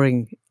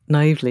exploring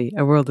naively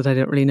a world that I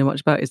don't really know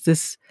much about.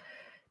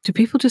 Do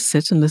people just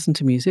sit and listen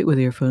to music with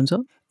earphones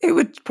on? It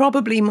would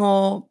probably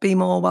be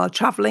more while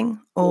traveling,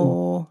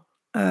 or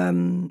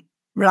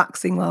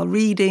relaxing while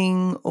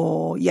reading,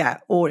 or it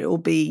will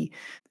be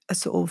a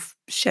sort of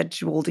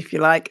scheduled, if you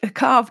like, a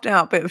carved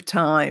out bit of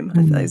time.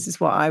 This is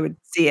what I would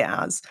see it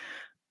as.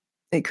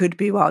 It could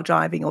be while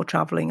driving or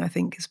traveling, I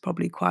think is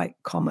probably quite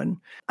common.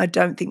 I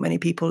don't think many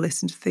people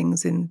listen to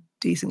things in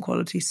decent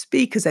quality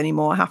speakers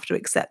anymore. I have to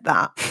accept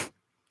that.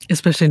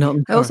 Especially not in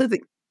the car. I also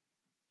think,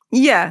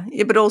 yeah,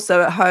 but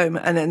also at home.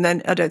 And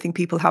then I don't think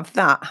people have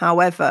that.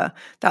 However,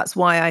 that's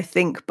why I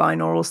think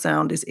binaural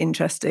sound is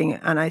interesting.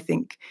 And I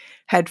think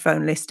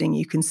headphone listening,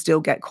 you can still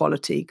get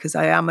quality, because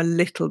I am a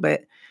little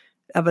bit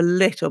of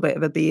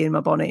a bee in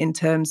my bonnet in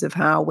terms of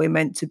how we're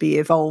meant to be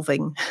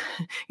evolving.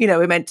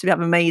 We're meant to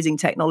have amazing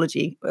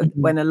technology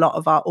when a lot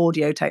of our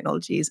audio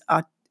technologies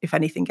are, if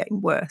anything,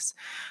 getting worse,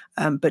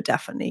 but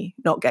definitely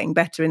not getting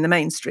better in the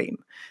mainstream.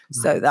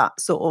 So that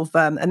sort of,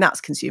 and that's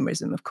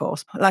consumerism, of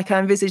course. Like, I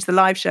envisage the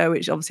live show,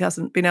 which obviously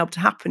hasn't been able to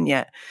happen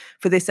yet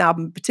for this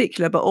album in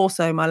particular, but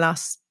also my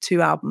last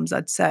 2 albums,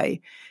 I'd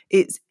say.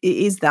 It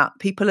is that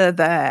people are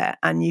there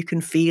and you can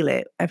feel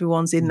it.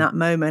 Everyone's in that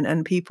moment,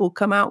 and people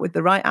come out with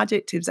the right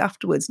adjectives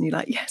afterwards, and you're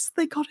like, yes,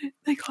 they got it.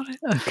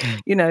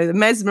 Okay. They're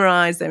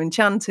mesmerized, they're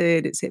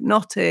enchanted, it's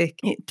hypnotic,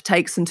 it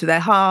takes them to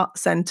their heart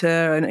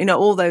center, and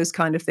all those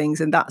kind of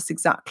things. And that's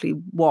exactly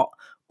what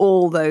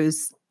all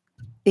those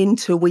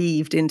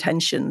interweaved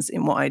intentions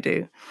in what I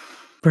do.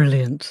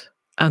 Brilliant.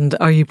 And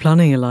are you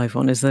planning a live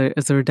one? Is there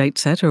a date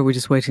set, or are we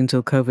just waiting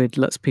until COVID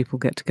lets people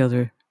get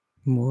together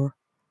more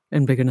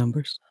in bigger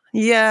numbers?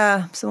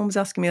 Yeah, someone was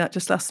asking me that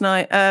just last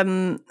night,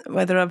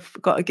 whether I've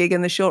got a gig,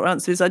 and the short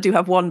answer is I do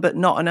have one, but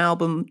not an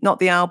album, not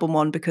the album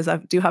one, because I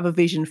do have a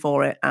vision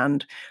for it,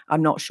 and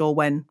I'm not sure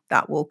when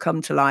that will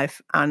come to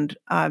life, and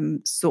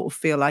sort of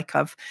feel like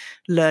I've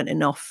learnt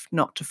enough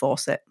not to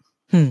force it.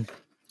 Hmm.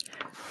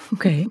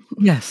 Okay.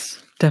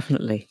 Yes,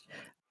 definitely.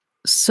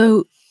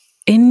 So,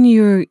 in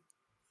your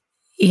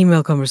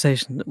email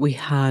conversation that we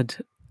had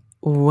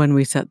when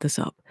we set this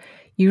up,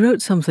 you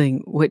wrote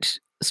something which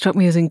struck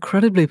me as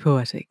incredibly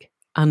poetic,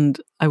 and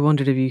I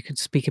wondered if you could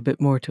speak a bit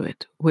more to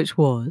it, which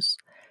was,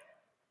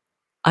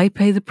 I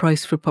pay the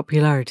price for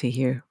popularity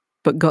here,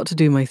 but got to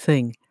do my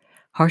thing,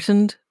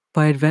 heartened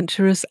by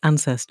adventurous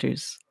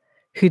ancestors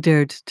who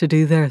dared to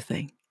do their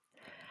thing.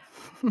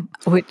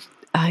 Which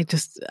I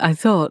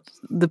thought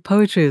the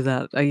poetry of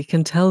that, I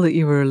can tell that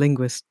you were a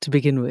linguist to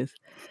begin with,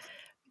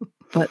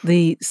 but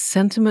the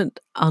sentiment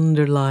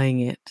underlying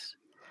it,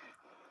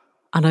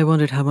 and I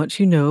wondered how much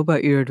you know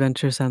about your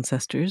adventurous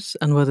ancestors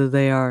and whether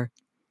they are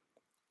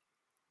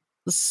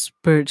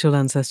spiritual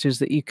ancestors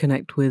that you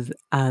connect with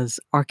as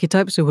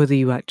archetypes or whether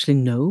you actually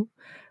know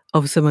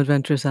of some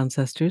adventurous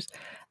ancestors,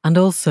 and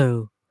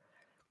also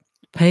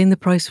paying the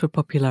price for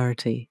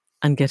popularity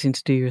and getting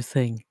to do your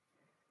thing.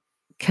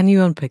 Can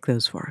you unpick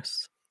those for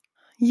us?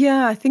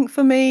 Yeah, I think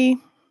for me,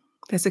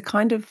 there's a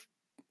kind of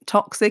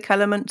toxic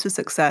element to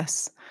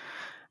success.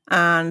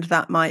 And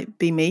that might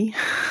be me.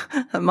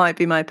 That might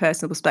be my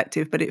personal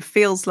perspective. But it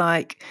feels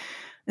like,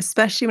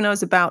 especially when I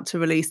was about to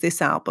release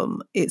this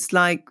album, it's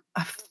like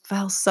I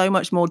fell so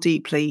much more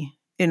deeply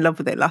in love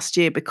with it last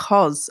year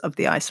because of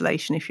the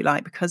isolation, if you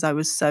like, because I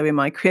was so in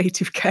my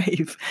creative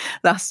cave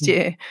last Mm.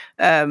 year,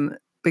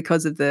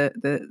 because of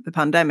the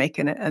pandemic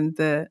and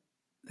the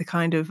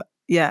kind of,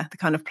 yeah, the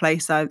kind of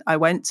place I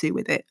went to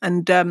with it.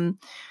 And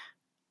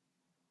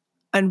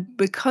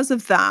because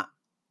of that,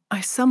 I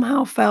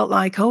somehow felt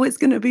like, oh, it's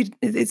gonna be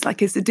it's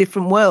like it's a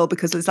different world,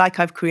 because it's like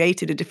I've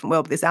created a different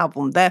world with this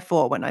album.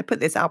 Therefore, when I put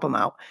this album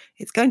out,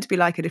 it's going to be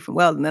like a different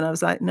world. And then I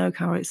was like, no,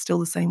 Cara, it's still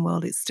the same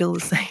world. It's still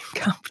the same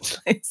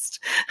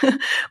capitalist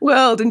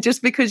world. And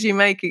just because you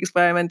make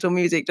experimental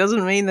music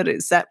doesn't mean that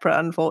it's separate,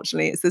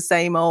 unfortunately. It's the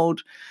same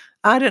old,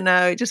 I don't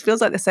know, it just feels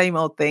like the same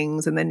old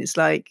things. And then it's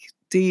like,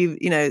 do you,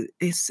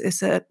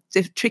 it's a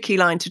tricky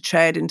line to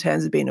tread in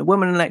terms of being a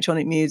woman in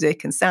electronic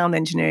music and sound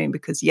engineering,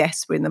 because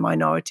yes, we're in the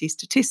minority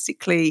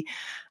statistically,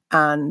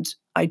 and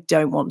I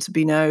don't want to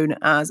be known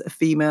as a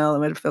female.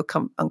 I'm going to feel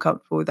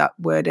uncomfortable with that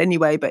word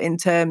anyway. But in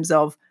terms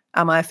of,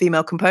 am I a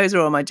female composer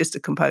or am I just a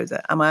composer?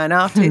 Am I an Hmm.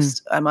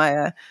 artist? I'm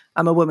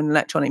a woman in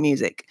electronic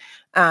music,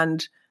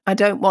 and I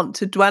don't want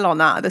to dwell on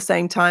that at the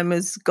same time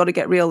as got to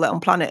get real that on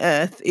planet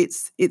Earth,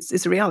 it's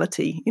a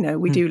reality. We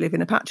Hmm. do live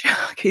in a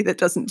patriarchy that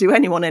doesn't do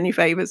anyone any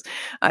favors,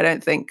 I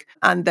don't think.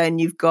 And then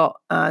you've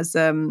got, as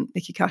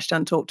Nikki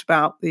Kashtan talked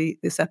about, the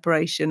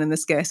separation and the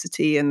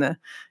scarcity and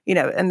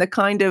the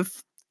kind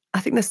of, I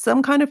think there's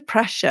some kind of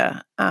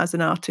pressure as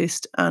an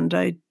artist. And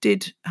I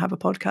did have a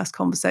podcast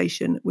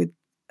conversation with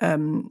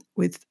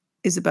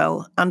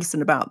Isabel Anderson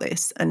about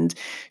this. And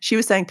she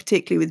was saying,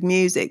 particularly with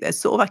music, there's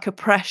sort of like a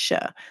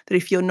pressure that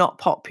if you're not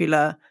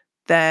popular,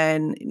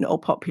 then, or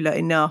popular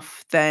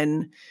enough,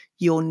 then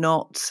you're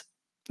not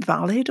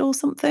valid or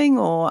something.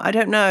 Or I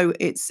don't know.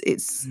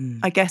 Hmm.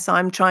 I guess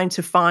I'm trying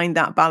to find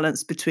that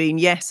balance between,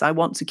 yes, I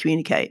want to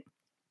communicate.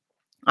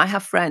 I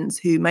have friends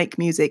who make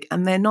music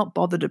and they're not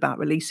bothered about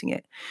releasing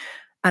it.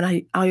 And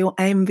I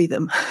envy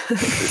them.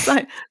 It's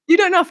like, you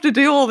don't have to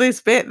do all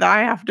this bit that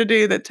I have to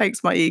do that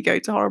takes my ego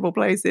to horrible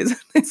places.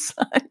 It's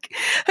like,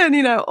 and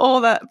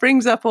all that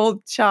brings up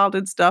all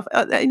childhood stuff,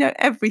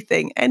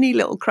 everything, any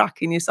little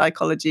crack in your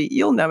psychology,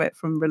 you'll know it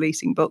from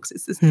releasing books.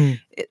 It's just, Hmm.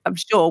 I'm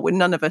sure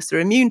none of us are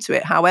immune to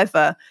it.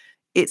 However,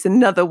 it's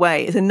another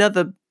way,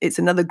 it's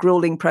another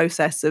grueling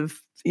process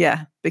of,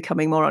 yeah,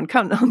 becoming more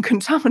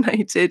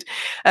uncontaminated,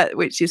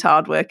 which is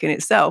hard work in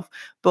itself.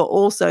 But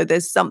also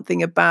there's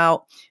something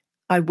about,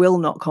 I will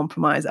not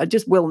compromise. I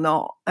just will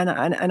not. And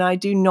I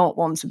do not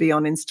want to be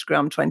on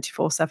Instagram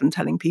 24/7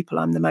 telling people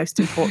I'm the most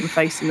important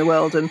face in the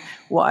world and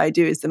what I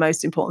do is the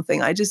most important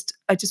thing. I just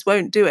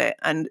won't do it.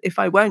 And if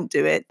I won't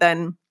do it,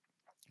 then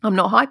I'm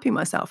not hyping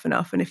myself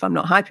enough. And if I'm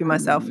not hyping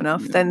myself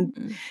enough, then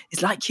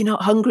it's like you're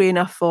not hungry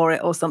enough for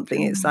it or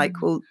something. It's like,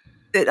 well,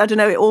 I don't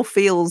know, it all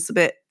feels a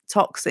bit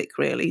toxic,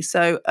 really.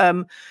 So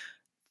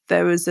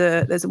there's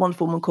a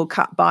wonderful woman called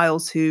Kat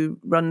Biles who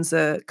runs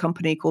a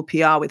company called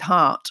PR with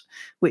Heart,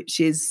 which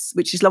is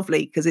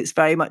lovely because it's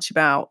very much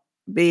about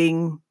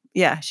being,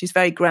 yeah, she's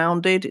very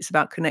grounded. It's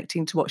about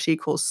connecting to what she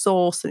calls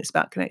source, and it's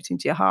about connecting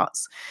to your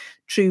heart's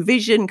true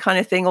vision kind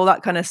of thing, all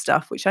that kind of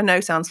stuff, which I know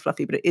sounds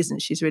fluffy, but it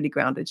isn't. She's really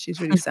grounded. She's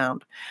really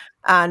sound.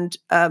 And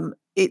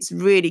it's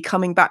really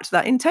coming back to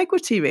that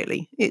integrity,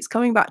 really. It's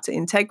coming back to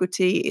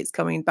integrity. It's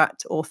coming back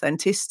to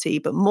authenticity.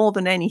 But more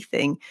than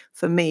anything,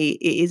 for me,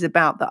 it is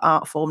about the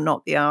art form,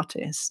 not the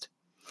artist.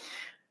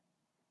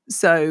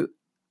 So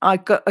I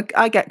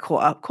get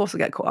caught up. Of course I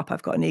get caught up.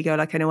 I've got an ego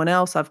like anyone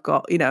else. I've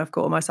got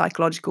all my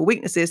psychological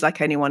weaknesses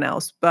like anyone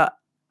else, but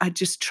I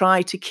just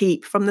try to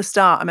keep from the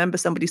start. I remember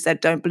somebody said,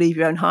 "Don't believe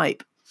your own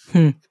hype."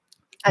 Hmm.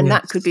 And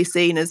that could be Yes.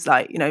 seen as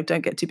like,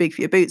 don't get too big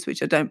for your boots,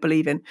 which I don't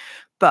believe in,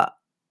 but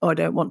or I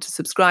don't want to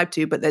subscribe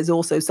to. But there's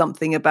also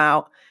something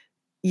about,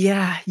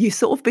 yeah, you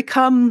sort of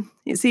become,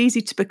 it's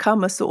easy to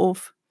become a sort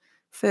of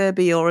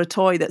Furby or a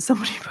toy that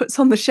somebody puts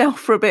on the shelf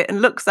for a bit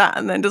and looks at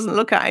and then doesn't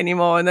look at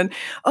anymore. And then,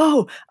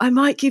 oh, I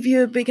might give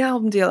you a big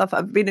album deal.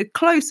 I've been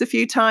close a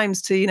few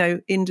times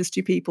to,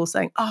 industry people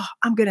saying, oh,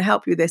 I'm going to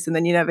help you with this. And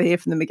then you never hear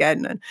from them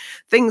again and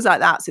things like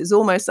that. So it's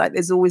almost like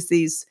there's always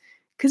these,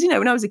 because,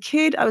 when I was a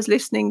kid, I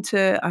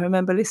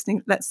remember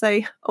listening, let's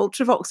say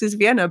Ultravox's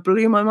Vienna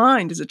blew my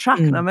mind as a track.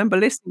 And I Mm. remember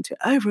listening to it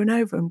over and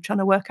over and trying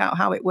to work out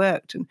how it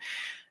worked.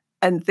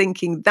 And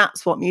thinking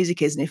that's what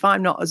music is, and if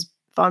I'm not as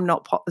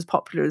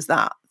popular as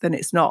that, then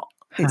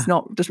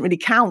Huh. doesn't really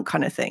count,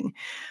 kind of thing.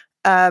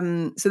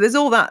 So there's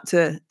all that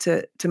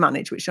to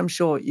manage, which I'm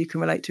sure you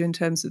can relate to in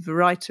terms of the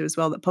writer as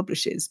well that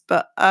publishes.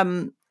 But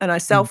and I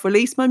Mm.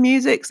 self-release my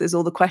music, so there's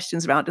all the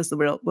questions around: does the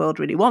real world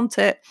really want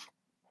it?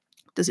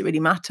 Does it really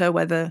matter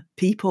whether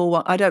people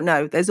want? I don't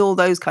know. There's all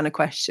those kind of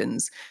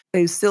questions.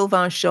 There's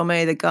Sylvain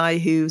Chomet, the guy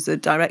who's a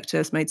director,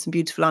 has made some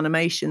beautiful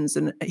animations,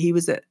 and he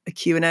was at a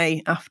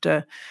Q&A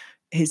after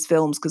his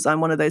films, because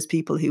I'm one of those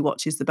people who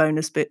watches the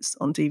bonus bits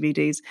on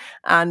DVDs.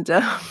 And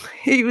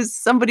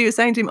somebody was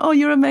saying to him, "Oh,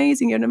 you're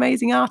amazing. You're an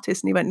amazing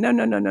artist." And he went, "No,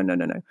 no, no, no, no,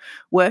 no, no.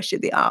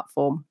 Worship the art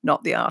form,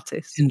 not the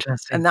artist."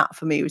 Interesting. And that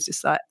for me was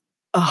just like,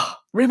 oh,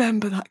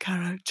 remember that,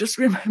 Caro. Just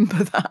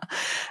remember that.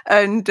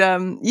 And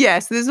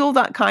so there's all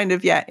that kind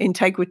of,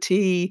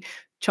 integrity,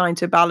 trying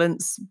to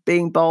balance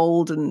being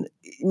bold and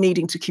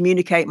needing to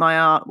communicate my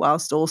art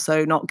whilst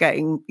also not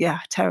getting,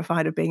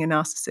 terrified of being a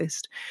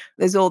narcissist.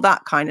 There's all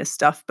that kind of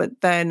stuff. But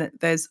then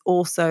there's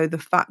also the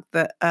fact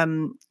that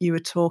you were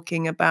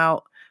talking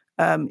about,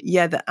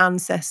 the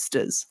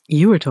ancestors.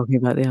 You were talking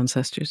about the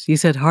ancestors. You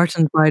said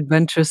heartened by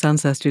adventurous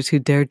ancestors who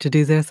dared to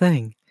do their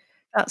thing.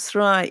 That's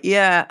right,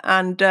 yeah.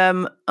 And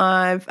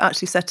I've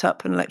actually set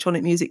up an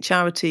electronic music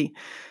charity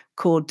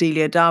called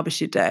Delia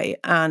Derbyshire Day.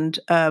 And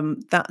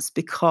that's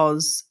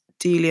because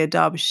Delia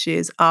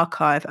Derbyshire's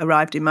archive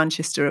arrived in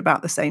Manchester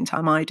about the same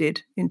time I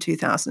did in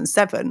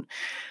 2007.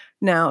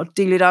 Now,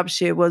 Delia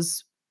Derbyshire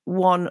was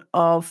one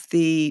of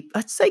the,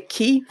 I'd say,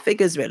 key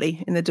figures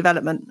really in the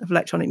development of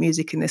electronic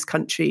music in this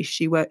country.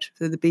 She worked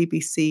for the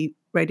BBC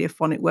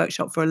Radiophonic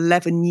Workshop for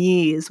 11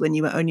 years when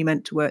you were only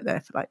meant to work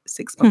there for like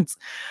 6 months,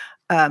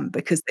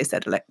 because they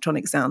said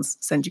electronic sounds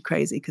send you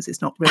crazy because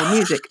it's not real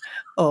music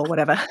or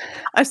whatever.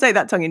 I say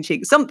that tongue in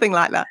cheek, something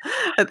like that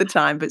at the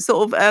time. But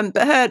sort of,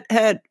 but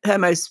her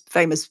most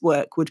famous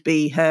work would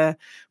be her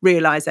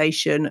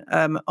realization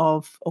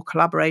of or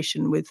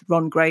collaboration with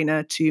Ron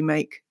Grainer to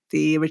make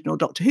the original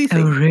Doctor Who Oh,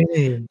 theme.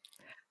 really?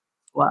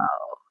 Wow.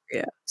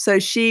 Yeah. So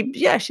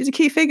she's a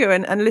key figure,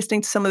 and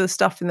listening to some of the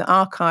stuff in the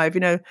archive,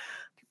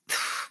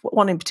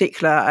 one in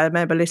particular, I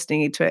remember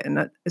listening to it, and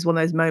that is one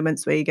of those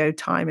moments where you go,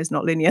 time is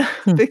not linear,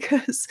 Hmm.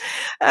 because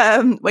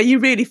where you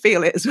really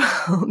feel it as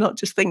well, not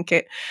just think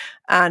it.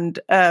 And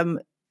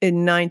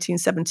in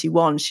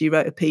 1971, she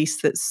wrote a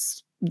piece that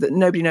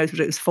nobody knows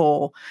what it was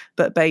for,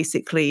 but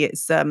basically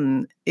it's sort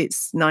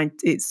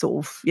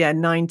of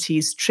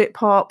 90s trip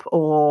hop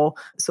or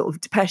sort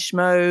of Depeche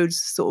Mode,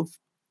 sort of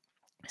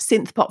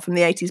synth pop from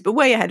the 80s, but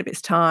way ahead of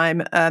its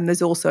time.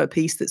 There's also a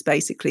piece that's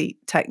basically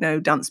techno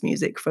dance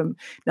music from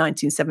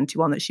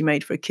 1971 that she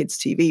made for a kids'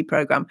 TV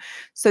program.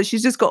 So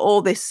she's just got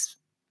all this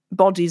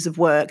bodies of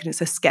work, and it's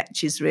her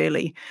sketches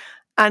really.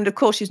 And of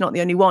course, she's not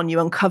the only one. You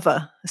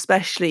uncover,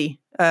 especially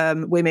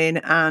women,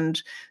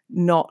 and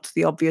not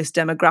the obvious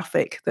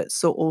demographic that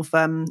sort of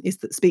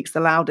that speaks the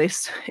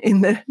loudest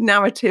in the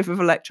narrative of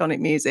electronic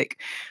music.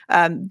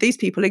 These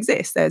people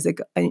exist. There's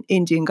an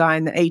Indian guy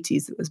in the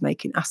 80s that was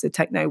making acid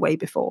techno way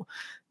before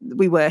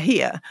we were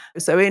here.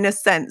 So in a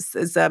sense,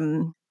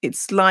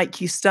 it's like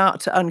you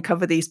start to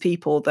uncover these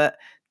people that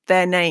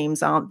their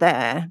names aren't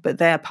there, but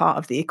they're part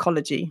of the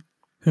ecology.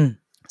 Hmm.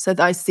 So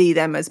I see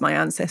them as my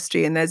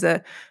ancestry. And there's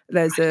a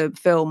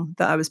film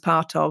that I was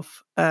part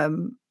of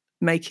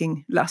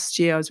making last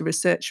year. I was a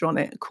researcher on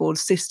it, called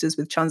Sisters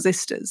with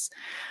Transistors,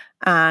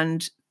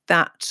 and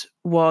that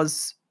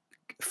was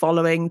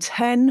following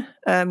 10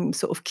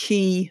 sort of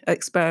key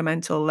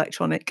experimental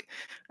electronic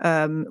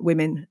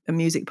women and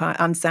music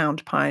and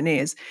sound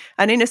pioneers.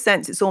 And in a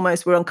sense, it's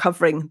almost we're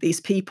uncovering these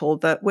people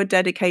that were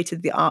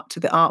dedicated to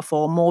the art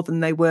form more than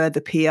they were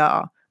the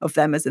PR of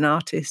them as an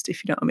artist,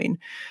 if you know what I mean.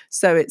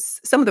 So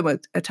it's, some of them were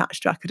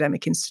attached to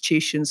academic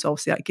institutions, so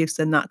obviously that gives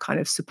them that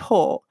kind of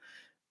support.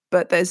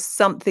 But there's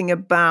something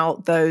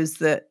about those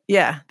that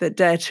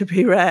dare to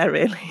be rare,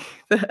 really,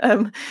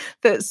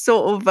 that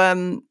sort of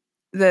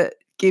that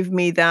give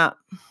me that,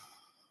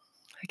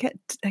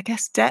 I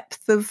guess,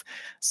 depth of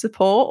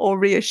support or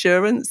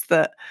reassurance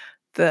that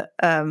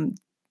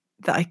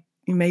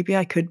maybe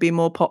I could be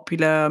more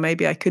popular, or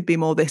maybe I could be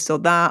more this or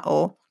that,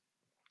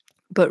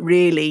 but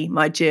really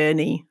I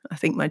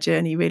think my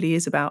journey really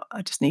is about,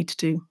 I just need to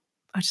do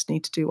I just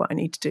need to do what I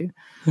need to do.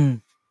 Hmm.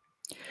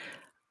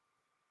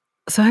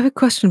 So I have a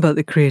question about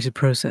the creative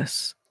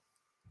process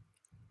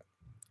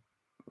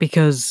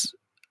because,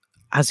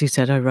 as you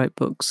said, I write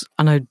books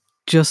and I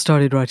just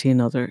started writing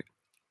another,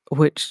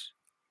 which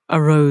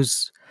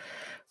arose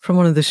from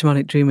one of the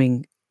shamanic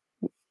dreaming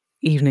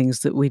evenings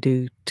that we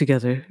do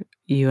together,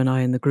 you and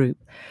I in the group,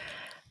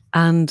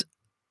 and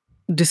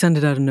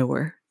descended out of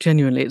nowhere.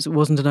 Genuinely, it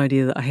wasn't an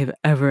idea that I have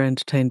ever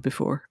entertained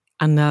before.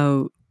 And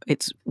now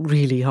it's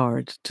really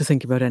hard to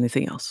think about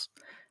anything else.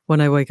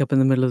 When I wake up in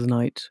the middle of the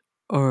night,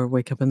 or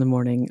wake up in the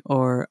morning,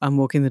 or I'm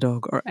walking the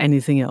dog, or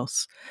anything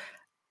else,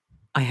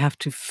 I have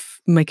to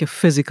make a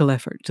physical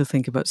effort to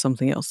think about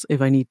something else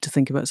if I need to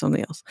think about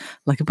something else,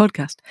 like a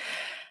podcast.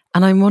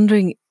 And I'm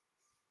wondering,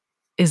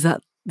 is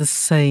that the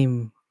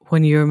same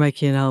when you're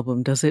making an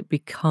album? Does it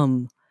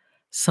become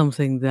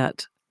something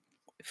that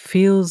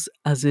feels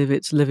as if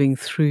it's living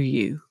through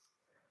you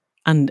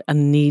and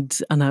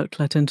needs an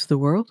outlet into the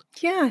world?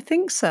 Yeah, I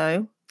think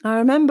so. I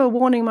remember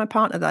warning my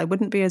partner that I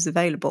wouldn't be as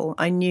available.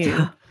 I knew.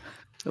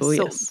 Oh,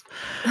 Sort yes.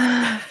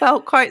 of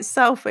felt quite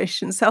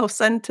selfish and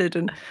self-centered,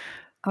 and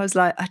I was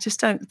like, I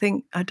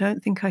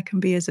don't think I can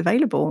be as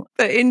available.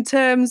 But in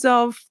terms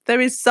of, there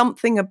is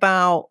something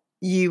about,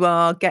 you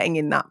are getting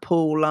in that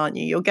pool, aren't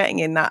you? You're getting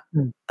in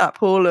Mm, that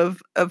pool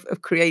of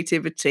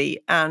creativity,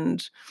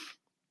 and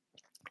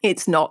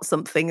it's not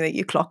something that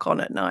you clock on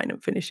at 9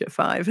 and finish at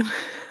 5.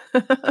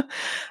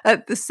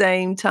 At the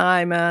same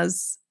time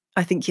as,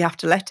 I think you have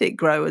to let it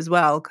grow as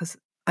well, because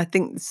I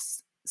think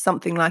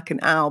something like an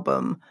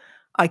album,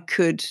 I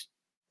could,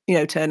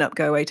 turn up,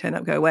 go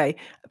away,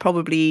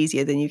 probably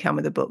easier than you can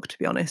with a book, to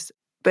be honest.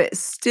 But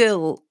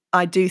still,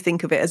 I do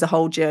think of it as a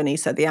whole journey.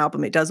 So the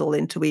album, it does all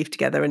interweave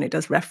together and it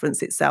does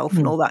reference itself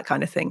and mm, all that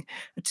kind of thing.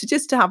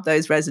 To have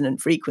those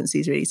resonant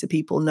frequencies, really, so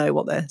people know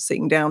what they're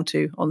sitting down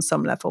to on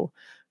some level.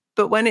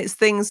 But when it's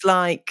things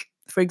like,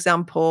 for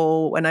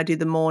example, when I do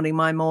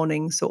my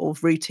morning sort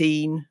of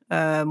routine,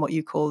 what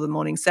you call the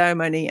morning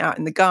ceremony out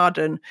in the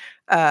garden,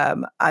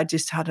 I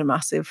just had a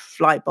massive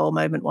light bulb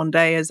moment one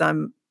day as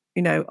I'm,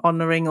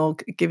 honoring or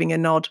giving a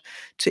nod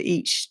to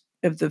each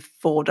of the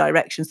four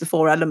directions, the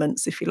four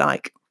elements, if you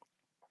like,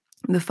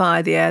 the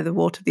fire, the air, the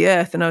water, the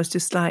earth. And I was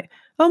just like,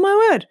 oh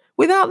my word,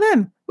 without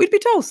them, we'd be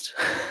toast.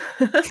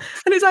 And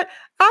it's like,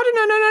 how did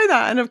I not know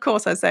that? And of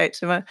course, I say it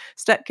to my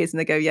stepkids and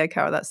they go, yeah,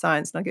 Carol, that's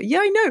science. And I go, yeah,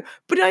 I know,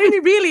 but I only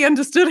really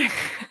understood it.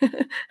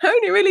 I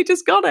only really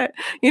just got it,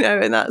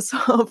 and that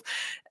sort of,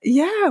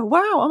 yeah,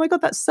 wow. Oh my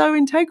God, that's so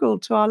integral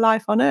to our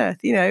life on earth.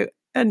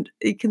 And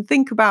you can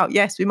think about,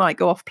 yes, we might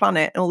go off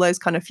planet and all those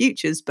kind of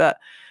futures, but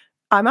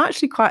I'm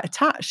actually quite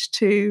attached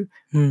to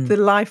mm. the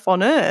life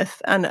on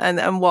Earth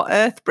and what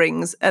Earth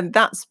brings, and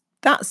that's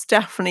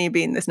definitely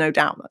been, there's no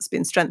doubt that's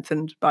been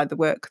strengthened by the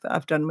work that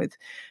I've done with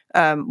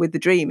the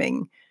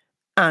dreaming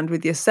and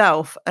with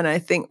yourself. And I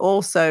think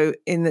also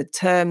in the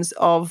terms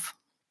of,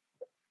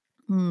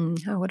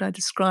 how would I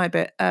describe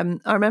it? I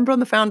remember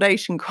on the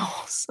foundation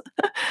course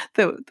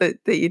that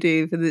you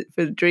do for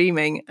the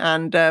dreaming,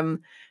 and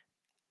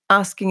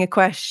asking a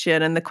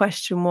question, and the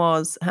question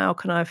was, "How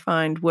can I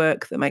find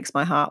work that makes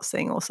my heart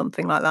sing?" or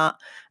something like that,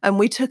 and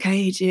we took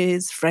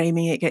ages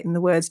framing it, getting the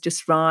words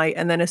just right,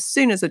 and then as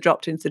soon as I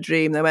dropped into the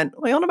dream, they went,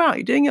 "What are you on about?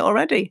 You're doing it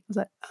already." I was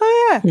like,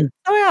 "Oh, yeah. Hmm.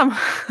 Ah,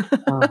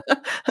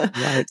 I am."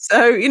 right.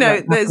 So,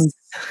 That there's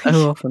happens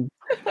so often.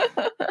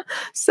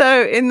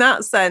 so in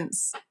that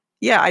sense,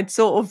 yeah, I'd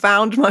sort of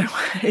found my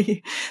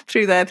way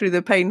through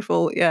the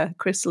painful, yeah,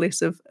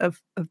 chrysalis of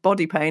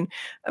body pain.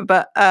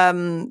 But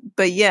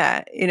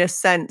yeah, in a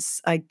sense,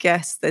 I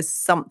guess there's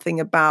something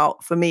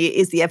about, for me, it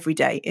is the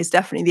everyday. It's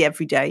definitely the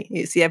everyday.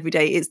 It's the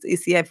everyday.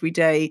 It's the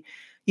everyday,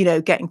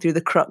 getting through the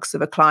crux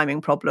of a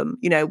climbing problem.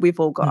 We've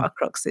all got Mm. our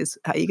cruxes.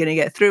 How are you going to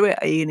get through it?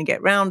 Are you going to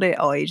get round it?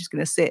 Or are you just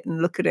going to sit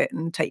and look at it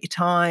and take your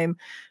time?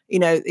 Are you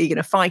going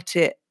to fight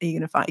it? Are you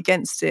going to fight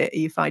against it? Are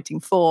you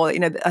fighting for?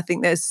 I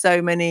think there's so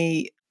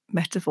many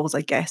metaphors,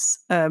 I guess,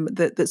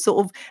 that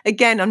sort of,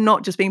 again, I'm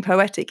not just being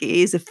poetic. It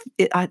is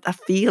I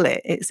feel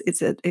it.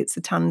 It's a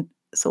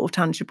sort of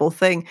tangible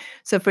thing.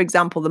 So, for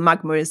example, the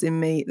magma is in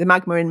me, the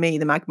magma in me,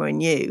 the magma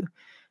in you.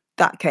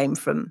 That came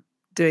from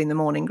doing the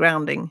morning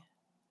grounding,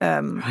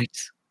 um, Right.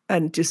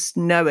 and just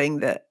knowing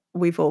that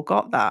we've all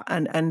got that,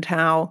 and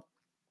how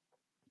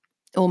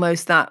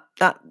almost that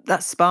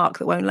spark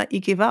that won't let you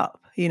give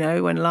up,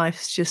 when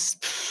life's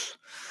just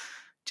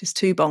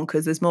too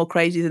bonkers. There's more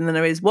crazy than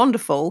there is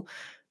wonderful.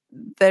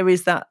 There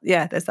is that,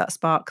 yeah, there's that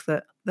spark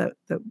that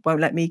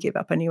won't let me give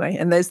up anyway.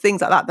 And there's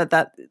things like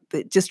that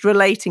just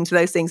relating to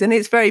those things. And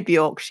it's very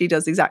Bjork. She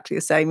does exactly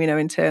the same,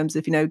 in terms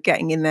of,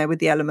 getting in there with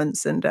the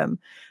elements and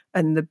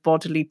the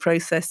bodily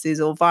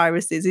processes or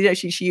viruses.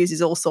 She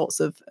uses all sorts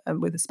of,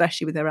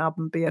 especially with her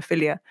album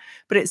Biophilia,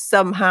 but it's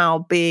somehow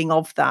being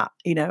of that.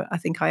 I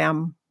think I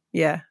am.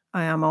 Yeah,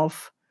 I am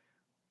of.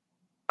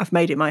 I've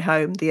made it my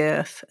home, the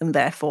earth, and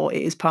therefore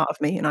it is part of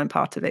me, and I'm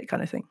part of it,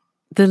 kind of thing.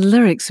 The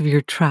lyrics of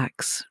your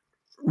tracks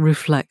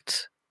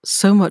reflect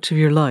so much of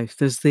your life.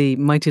 There's the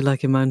Mighty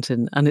Like a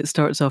Mountain, and it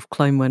starts off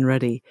Climb When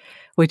Ready,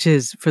 which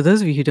is, for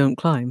those of you who don't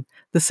climb,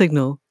 the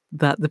signal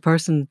that the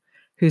person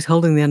who's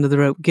holding the end of the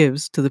rope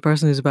gives to the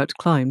person who's about to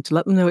climb to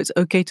let them know it's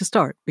okay to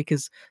start,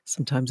 because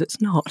sometimes it's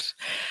not.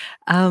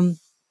 Um,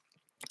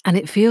 and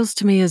it feels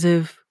to me as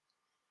if,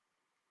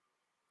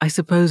 I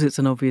suppose it's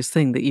an obvious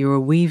thing, that you are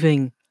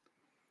weaving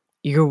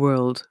your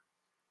world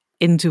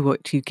into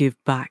what you give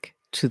back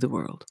to the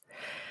world.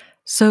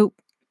 So,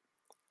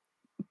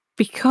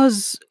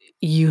 because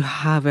you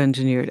have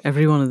engineered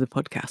every one of the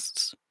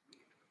podcasts,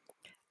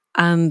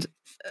 and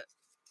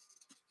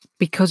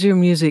because your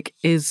music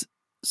is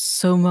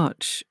so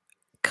much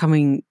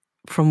coming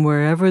from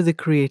wherever the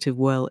creative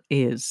well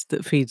is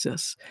that feeds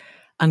us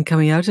and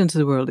coming out into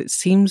the world, it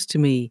seems to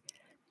me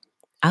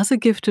as a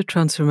gift of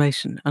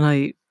transformation.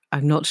 And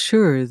I'm not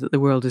sure that the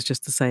world is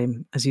just the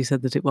same as you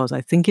said that it was.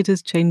 I think it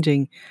is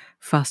changing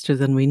faster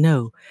than we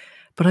know.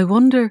 But I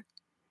wonder,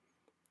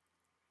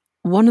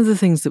 one of the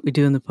things that we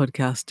do in the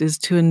podcast is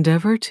to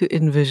endeavor to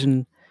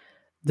envision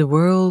the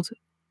world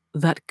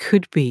that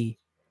could be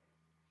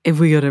if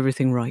we got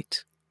everything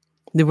right.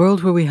 The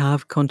world where we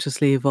have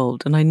consciously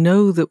evolved. And I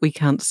know that we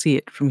can't see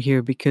it from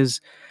here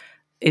because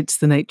it's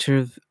the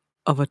nature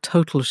of a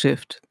total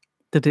shift,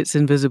 that it's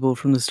invisible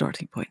from the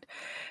starting point.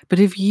 But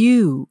if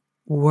you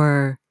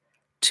were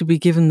to be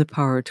given the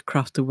power to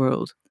craft the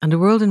world, and a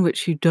world in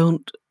which you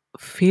don't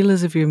feel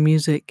as if your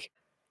music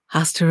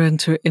has to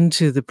enter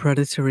into the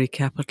predatory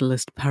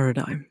capitalist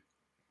paradigm,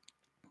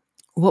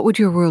 what would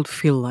your world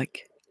feel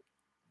like?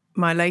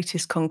 My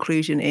latest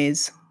conclusion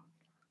is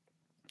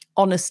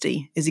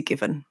honesty is a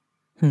given.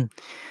 Hmm.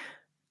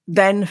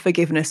 Then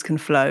forgiveness can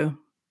flow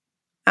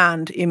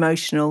and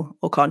emotional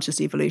or conscious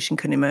evolution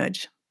can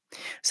emerge.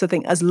 So I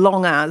think as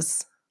long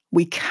as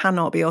we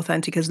cannot be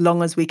authentic, as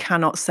long as we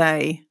cannot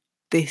say,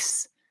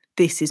 this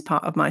is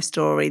part of my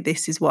story,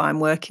 this is what I'm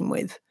working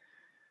with,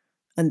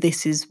 and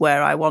this is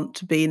where I want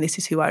to be, and this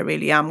is who I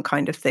really am,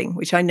 kind of thing,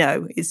 which I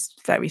know is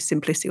a very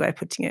simplistic way of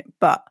putting it.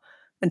 But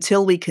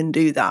until we can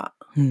do that,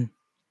 Hmm.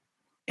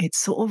 it's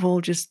sort of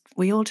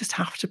we all just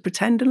have to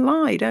pretend and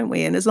lie, don't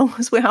we? And as long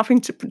as we're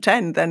having to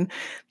pretend, then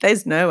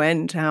there's no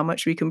end to how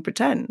much we can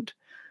pretend.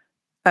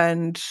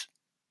 And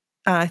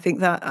I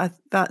think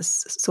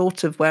that's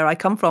sort of where I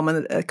come from.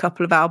 And a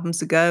couple of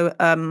albums ago,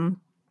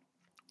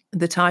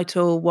 the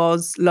title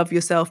was "Love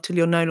Yourself Till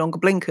You're No Longer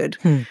Blinkered,"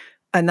 Hmm.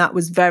 and that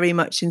was very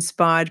much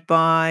inspired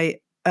by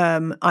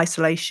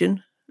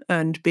isolation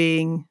and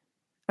being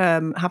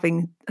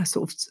having a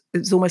sort of,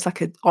 it's almost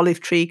like an olive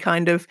tree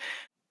kind of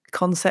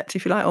concept,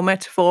 if you like, or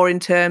metaphor, in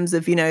terms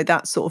of,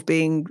 that sort of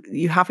being,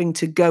 you having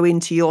to go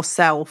into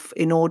yourself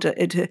in order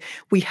to,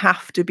 we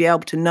have to be able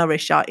to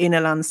nourish our inner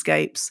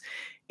landscapes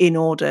in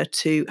order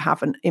to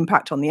have an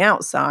impact on the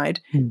outside.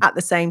 Hmm. At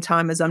the same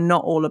time, as I'm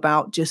not all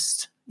about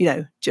just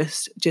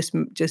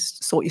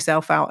sort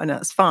yourself out and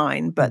that's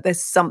fine, but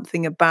there's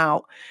something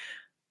about,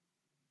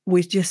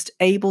 we're just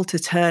able to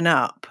turn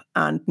up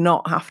and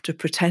not have to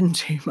pretend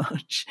too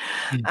much.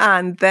 Yes.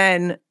 And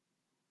then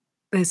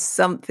there's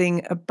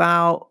something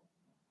about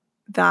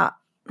that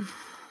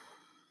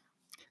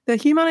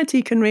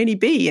humanity can really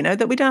be,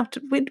 that we don't have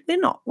to,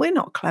 we're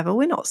not clever,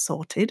 we're not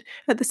sorted,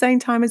 at the same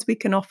time as we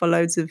can offer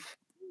loads of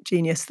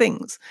genius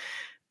things.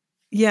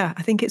 Yeah,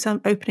 I think it's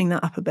opening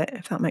that up a bit,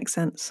 if that makes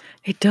sense.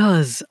 It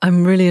does.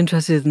 I'm really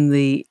interested in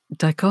the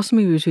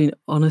dichotomy between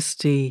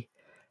honesty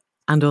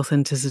and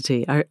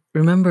authenticity. I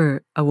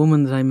remember a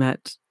woman that I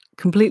met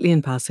completely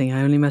in passing.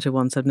 I only met her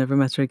once. I've never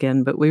met her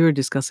again, but we were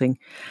discussing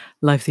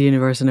life, the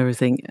universe, and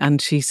everything.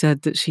 And she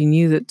said that she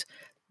knew that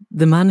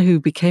the man who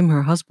became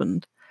her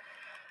husband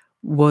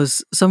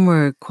was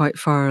somewhere quite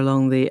far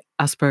along the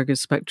Asperger's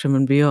spectrum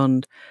and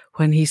beyond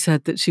when he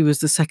said that she was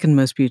the second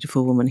most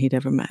beautiful woman he'd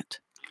ever met.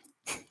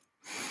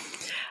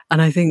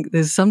 And I think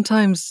there's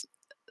sometimes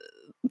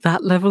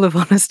that level of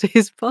honesty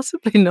is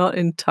possibly not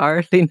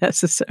entirely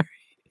necessary.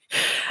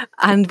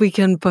 And we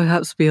can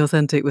perhaps be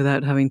authentic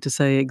without having to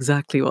say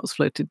exactly what's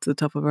floated to the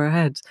top of our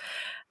heads.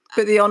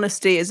 But the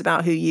honesty is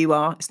about who you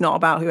are. It's not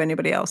about who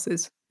anybody else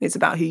is. It's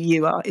about who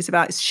you are.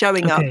 It's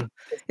showing up. Okay.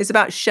 It's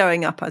about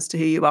showing up as to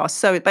who you are.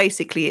 So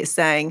basically it's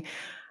saying,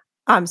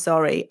 I'm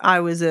sorry, I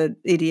was an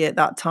idiot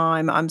that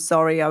time. I'm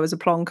sorry, I was a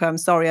plonker. I'm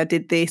sorry, I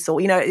did this. Or,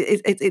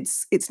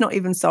 it's not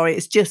even sorry.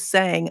 It's just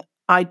saying,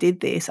 I did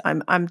this.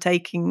 I'm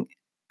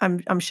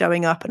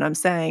showing up and I'm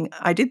saying,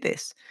 I did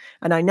this.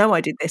 And I know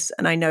I did this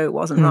and I know it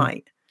wasn't Hmm.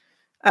 right.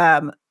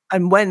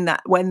 And when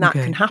that can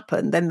Okay.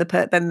 happen, then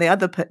the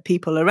other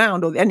people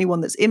around, or anyone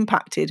that's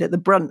impacted at the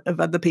brunt of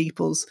other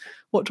people's,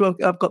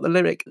 I've got the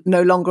lyric,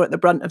 no longer at the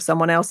brunt of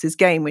someone else's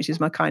game, which is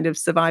my kind of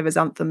survivor's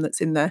anthem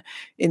that's in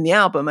the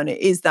album. And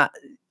it is that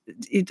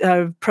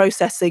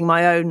processing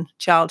my own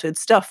childhood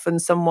stuff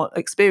and somewhat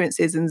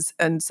experiences.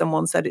 And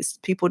someone said, it's,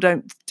 people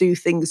don't do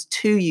things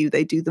to you,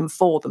 they do them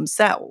for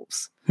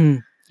themselves. Hmm.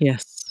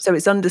 Yes. So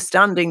it's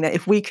understanding that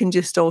if we can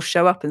just all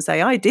show up and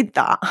say, I did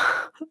that,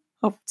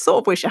 I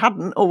sort of wish I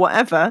hadn't, or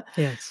whatever.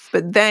 Yes.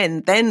 But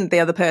then the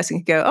other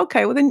person can go,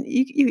 okay, well then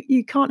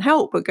you can't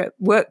help but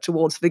work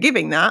towards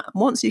forgiving that.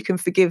 And once you can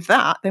forgive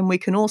that, then we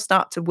can all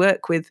start to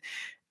work with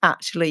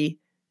actually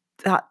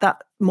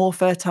that more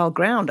fertile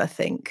ground, I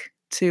think.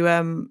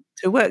 to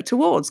work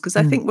towards, because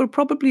I think we'll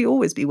probably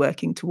always be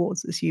working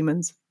towards as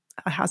humans.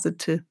 I hazard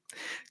to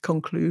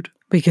conclude.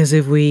 Because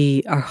if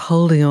we are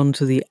holding on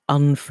to the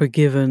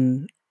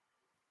unforgiven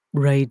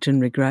rage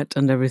and regret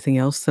and everything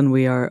else, then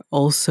we are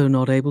also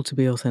not able to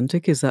be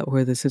authentic. Is that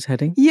where this is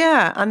heading?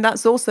 Yeah, and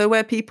that's also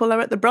where people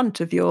are at the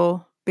brunt of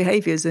your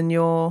behaviors and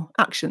your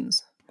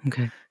actions.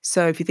 Okay.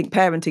 So if you think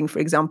parenting, for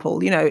example,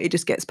 it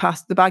just gets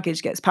passed, the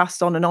baggage gets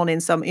passed on and on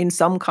in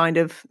some kind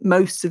of,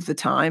 most of the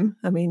time.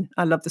 I mean,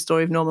 I love the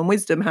story of Norman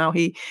Wisdom, how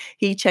he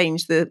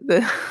changed the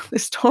the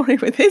story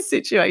with his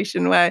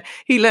situation, where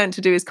he learned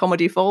to do his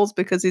comedy falls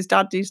because his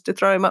dad used to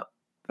throw him up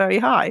very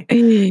high.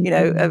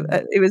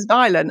 It was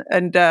violent,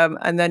 and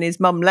then his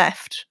mum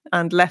left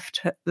and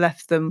left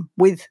them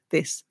with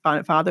this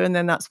violent father, and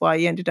then that's why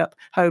he ended up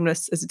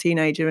homeless as a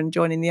teenager and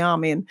joining the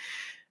army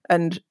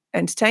and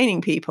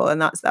entertaining people,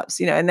 and that's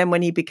and then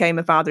when he became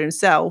a father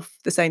himself,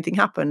 the same thing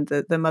happened.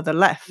 The mother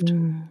left,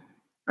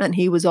 and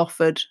he was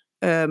offered.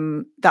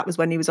 That was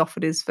when he was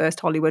offered his first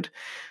Hollywood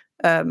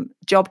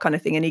job, kind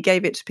of thing, and he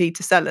gave it to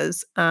Peter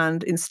Sellers,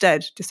 and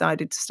instead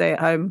decided to stay at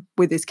home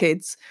with his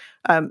kids,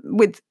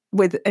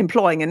 with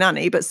employing a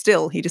nanny, but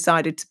still he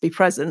decided to be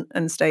present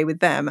and stay with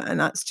them. And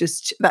that's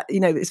just that,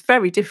 it's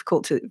very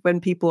difficult when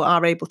people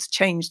are able to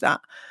change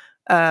that.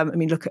 I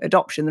mean, look at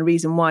adoption, the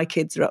reason why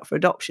kids are up for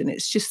adoption.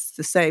 It's just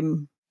the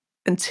same.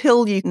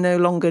 Until you no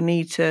longer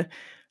need to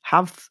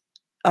have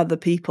other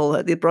people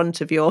at the brunt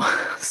of your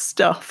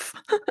stuff,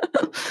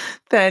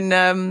 then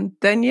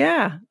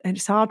yeah,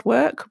 it's hard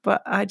work.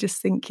 But I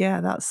just think, yeah,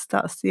 that's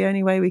the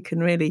only way we can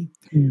really.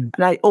 And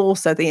I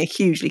also think it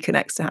hugely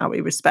connects to how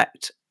we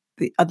respect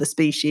the other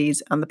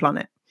species and the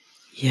planet.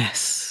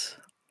 Yes.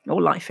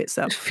 Or life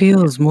itself. It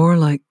feels more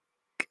like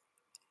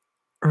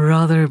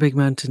rather a big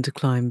mountain to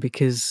climb,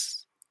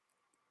 because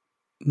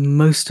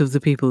most of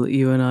the people that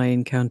you and I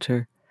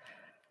encounter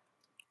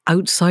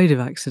outside of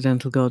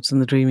Accidental Gods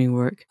and the dreaming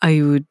work,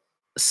 I would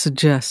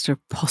suggest are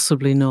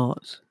possibly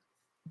not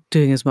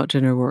doing as much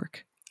inner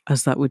work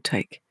as that would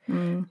take.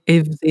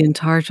 If the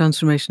entire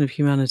transformation of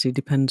humanity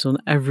depends on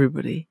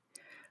everybody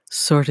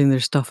sorting their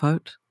stuff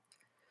out.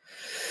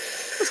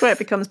 That's where it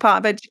becomes part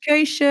of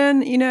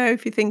education.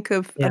 If you think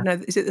of, I don't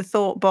know, is it the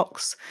Thought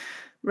Box,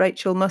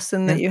 Rachel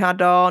Musson, that you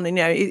had on? And,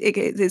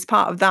 it's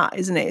part of that,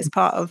 isn't it? It's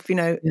part of, Teaching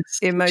kids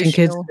to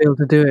emotional. be able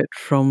to do it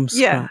from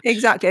Yeah, scratch.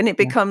 exactly. And it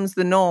becomes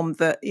the norm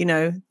that,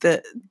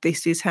 that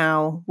this is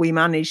how we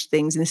manage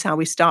things, and this is how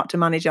we start to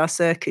manage our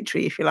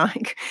circuitry, if you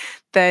like.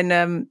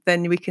 Then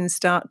we can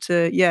start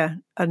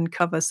to,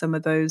 uncover some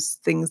of those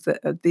things that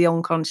are the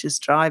unconscious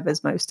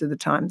drivers most of the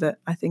time, that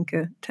I think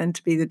tend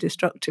to be the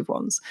destructive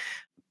ones.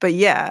 But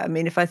yeah, I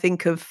mean, if I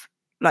think of,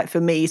 like, for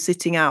me,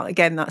 sitting out,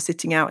 again, that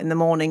sitting out in the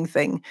morning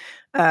thing,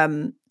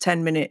 10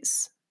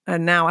 minutes.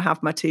 And now I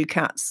have my two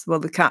cats.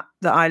 Well, the cat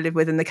that I live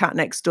with and the cat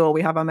next door,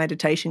 we have our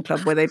meditation club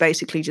where they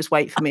basically just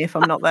wait for me if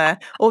I'm not there.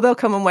 Or they'll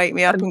come and wake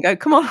me up and go,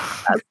 come on.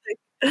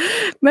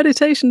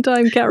 Meditation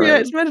time, Carol. Yeah,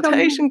 it's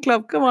meditation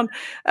club. Come on.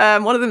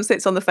 One of them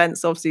sits on the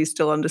fence. Obviously, he's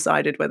still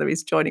undecided whether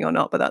he's joining or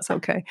not, but that's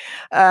okay.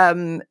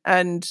 And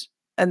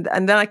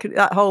then I could,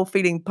 that whole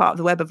feeling part of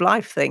the web of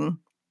life thing.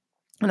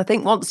 And I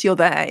think once you're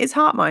there, it's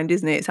heart mind,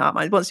 isn't it? It's heart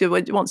mind. Once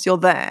you're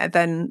there,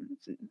 then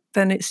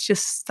it's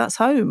just, that's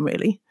home,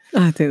 really.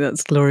 I think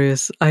that's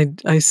glorious.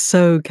 I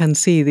so can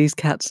see these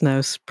cats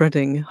now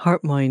spreading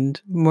heart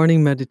mind,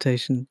 morning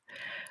meditation,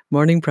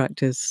 morning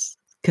practice,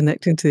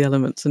 connecting to the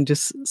elements, and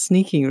just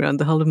sneaking around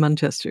the whole of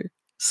Manchester,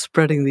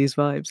 spreading these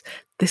vibes.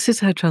 This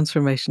is how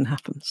transformation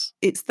happens.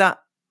 It's that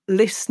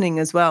listening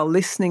as well,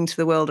 listening to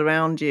the world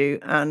around you,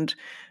 and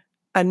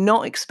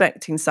not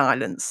expecting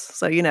silence.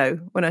 So,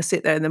 when I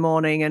sit there in the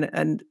morning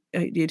and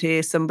you'd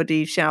hear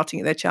somebody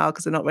shouting at their child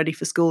because they're not ready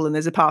for school, and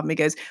there's a part of me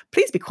goes,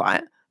 please be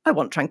quiet. I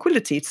want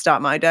tranquility to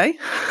start my day.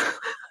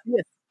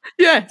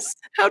 Yes.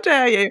 How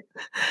dare you?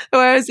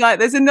 Whereas, like,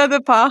 there's another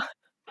part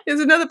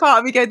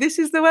of me go, this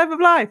is the web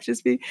of life.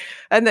 Just be,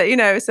 and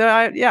that, so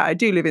I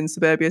do live in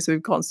suburbia, so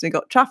we've constantly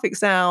got traffic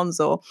sounds,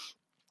 or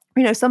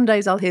some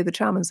days I'll hear the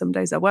tram and some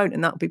days I won't,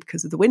 and that'll be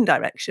because of the wind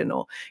direction,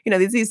 or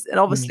there's these, and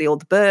obviously all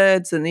the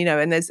birds, and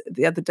and there's,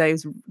 the other day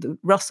was the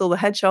Russell the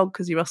hedgehog,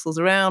 because he rustles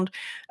around,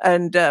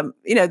 and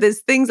there's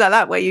things like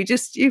that where you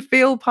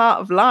feel part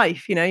of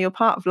life. You're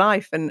part of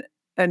life, and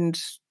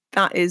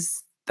that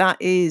is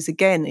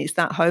again, it's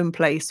that home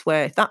place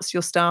where, if that's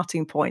your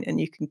starting point and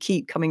you can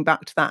keep coming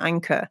back to that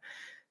anchor,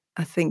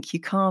 I think you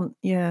can't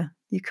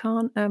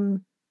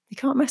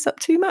mess up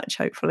too much,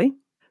 hopefully.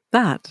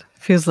 That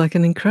feels like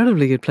an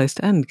incredibly good place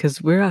to end,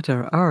 because we're at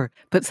our hour.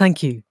 But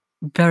thank you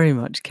very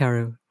much,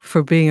 Caro,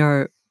 for being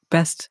our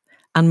best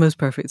and most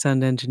perfect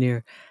sound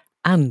engineer,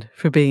 and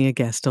for being a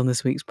guest on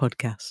this week's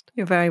podcast.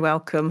 You're very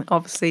welcome.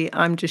 Obviously,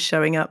 I'm just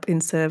showing up in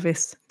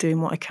service,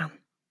 doing what I can.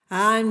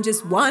 I'm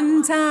just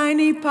one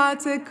tiny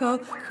particle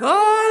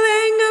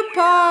calling a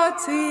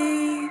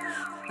party,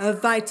 a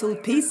vital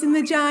piece in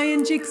the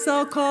giant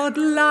jigsaw called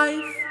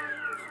life.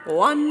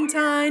 One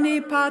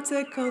tiny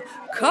particle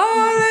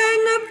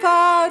calling a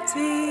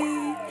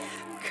party,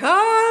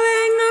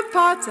 calling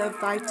apart a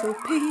vital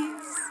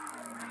piece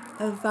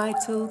a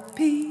vital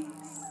peace,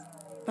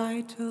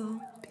 vital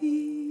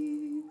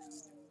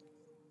peace.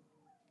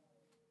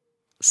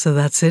 So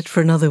that's it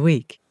for another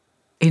week.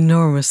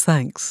 Enormous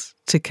thanks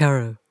to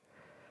Caro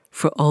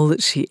for all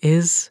that she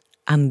is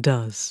and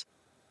does,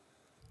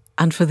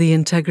 and for the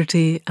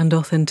integrity and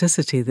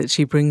authenticity that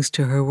she brings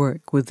to her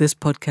work with this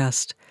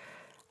podcast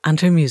and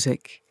her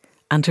music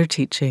and her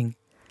teaching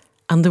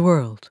and the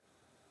world.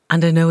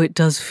 And I know it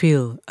does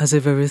feel as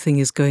if everything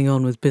is going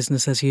on with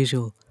business as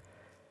usual.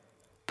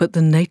 But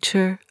the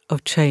nature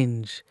of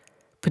change,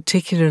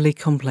 particularly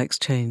complex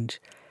change,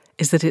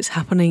 is that it's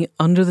happening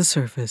under the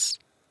surface,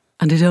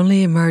 and it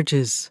only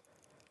emerges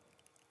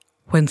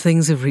when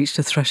things have reached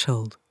a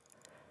threshold.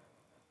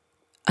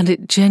 And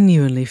it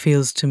genuinely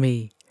feels to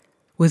me,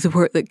 with the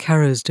work that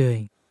Caro's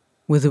doing,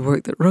 with the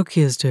work that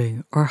Rokia's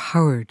doing, or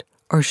Howard,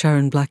 or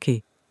Sharon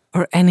Blackie,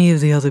 or any of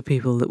the other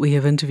people that we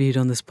have interviewed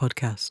on this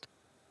podcast,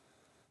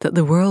 that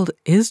the world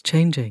is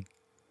changing.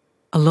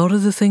 A lot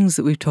of the things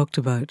that we've talked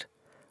about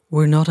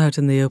were not out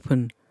in the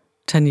open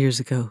 10 years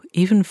ago,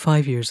 even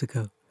 5 years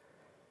ago.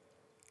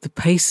 The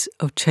pace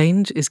of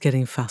change is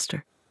getting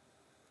faster.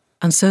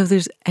 And so if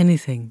there's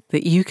anything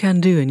that you can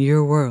do in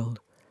your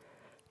world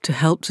to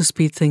help to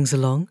speed things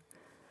along,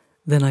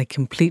 then I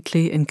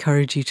completely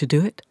encourage you to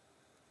do it.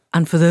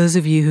 And for those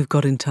of you who've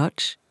got in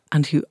touch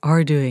and who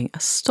are doing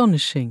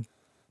astonishing,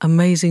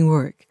 amazing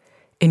work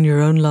in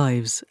your own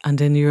lives and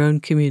in your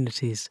own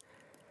communities,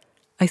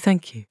 I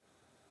thank you.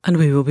 And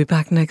we will be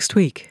back next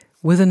week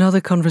with another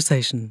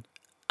conversation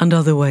and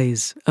other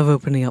ways of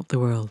opening up the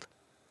world.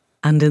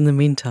 And in the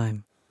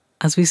meantime,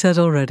 as we said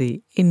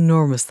already,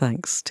 enormous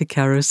thanks to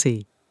Caro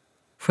C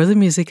for the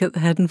music at the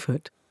head and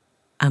foot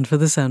and for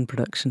the sound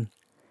production.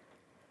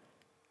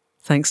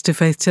 Thanks to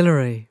Faith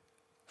Tilleray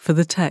for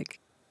the tech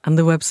and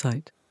the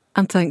website,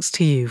 and thanks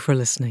to you for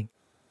listening.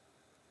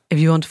 If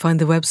you want to find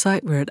the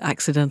website, we're at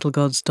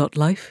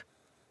accidentalgods.life.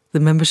 The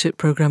membership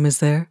program is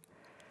there.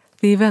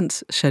 The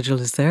events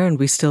schedule is there, and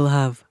we still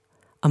have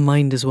a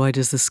Mind as Wide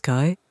as the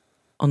Sky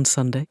on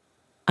Sunday,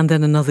 and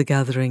then another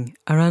gathering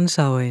around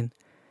Samhain,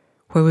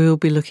 where we will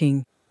be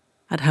looking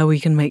at how we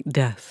can make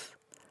death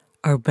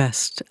our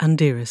best and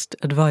dearest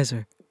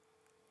advisor.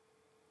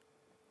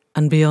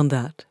 And beyond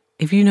that,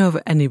 if you know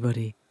of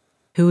anybody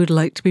who would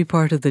like to be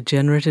part of the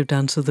generative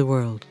dance of the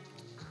world,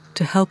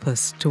 to help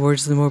us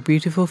towards the more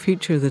beautiful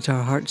future that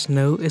our hearts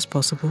know is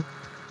possible,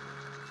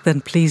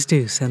 then please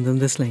do send them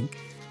this link.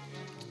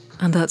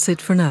 And that's it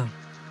for now.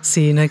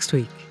 See you next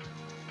week.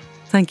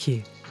 Thank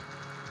you,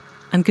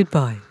 and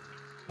goodbye.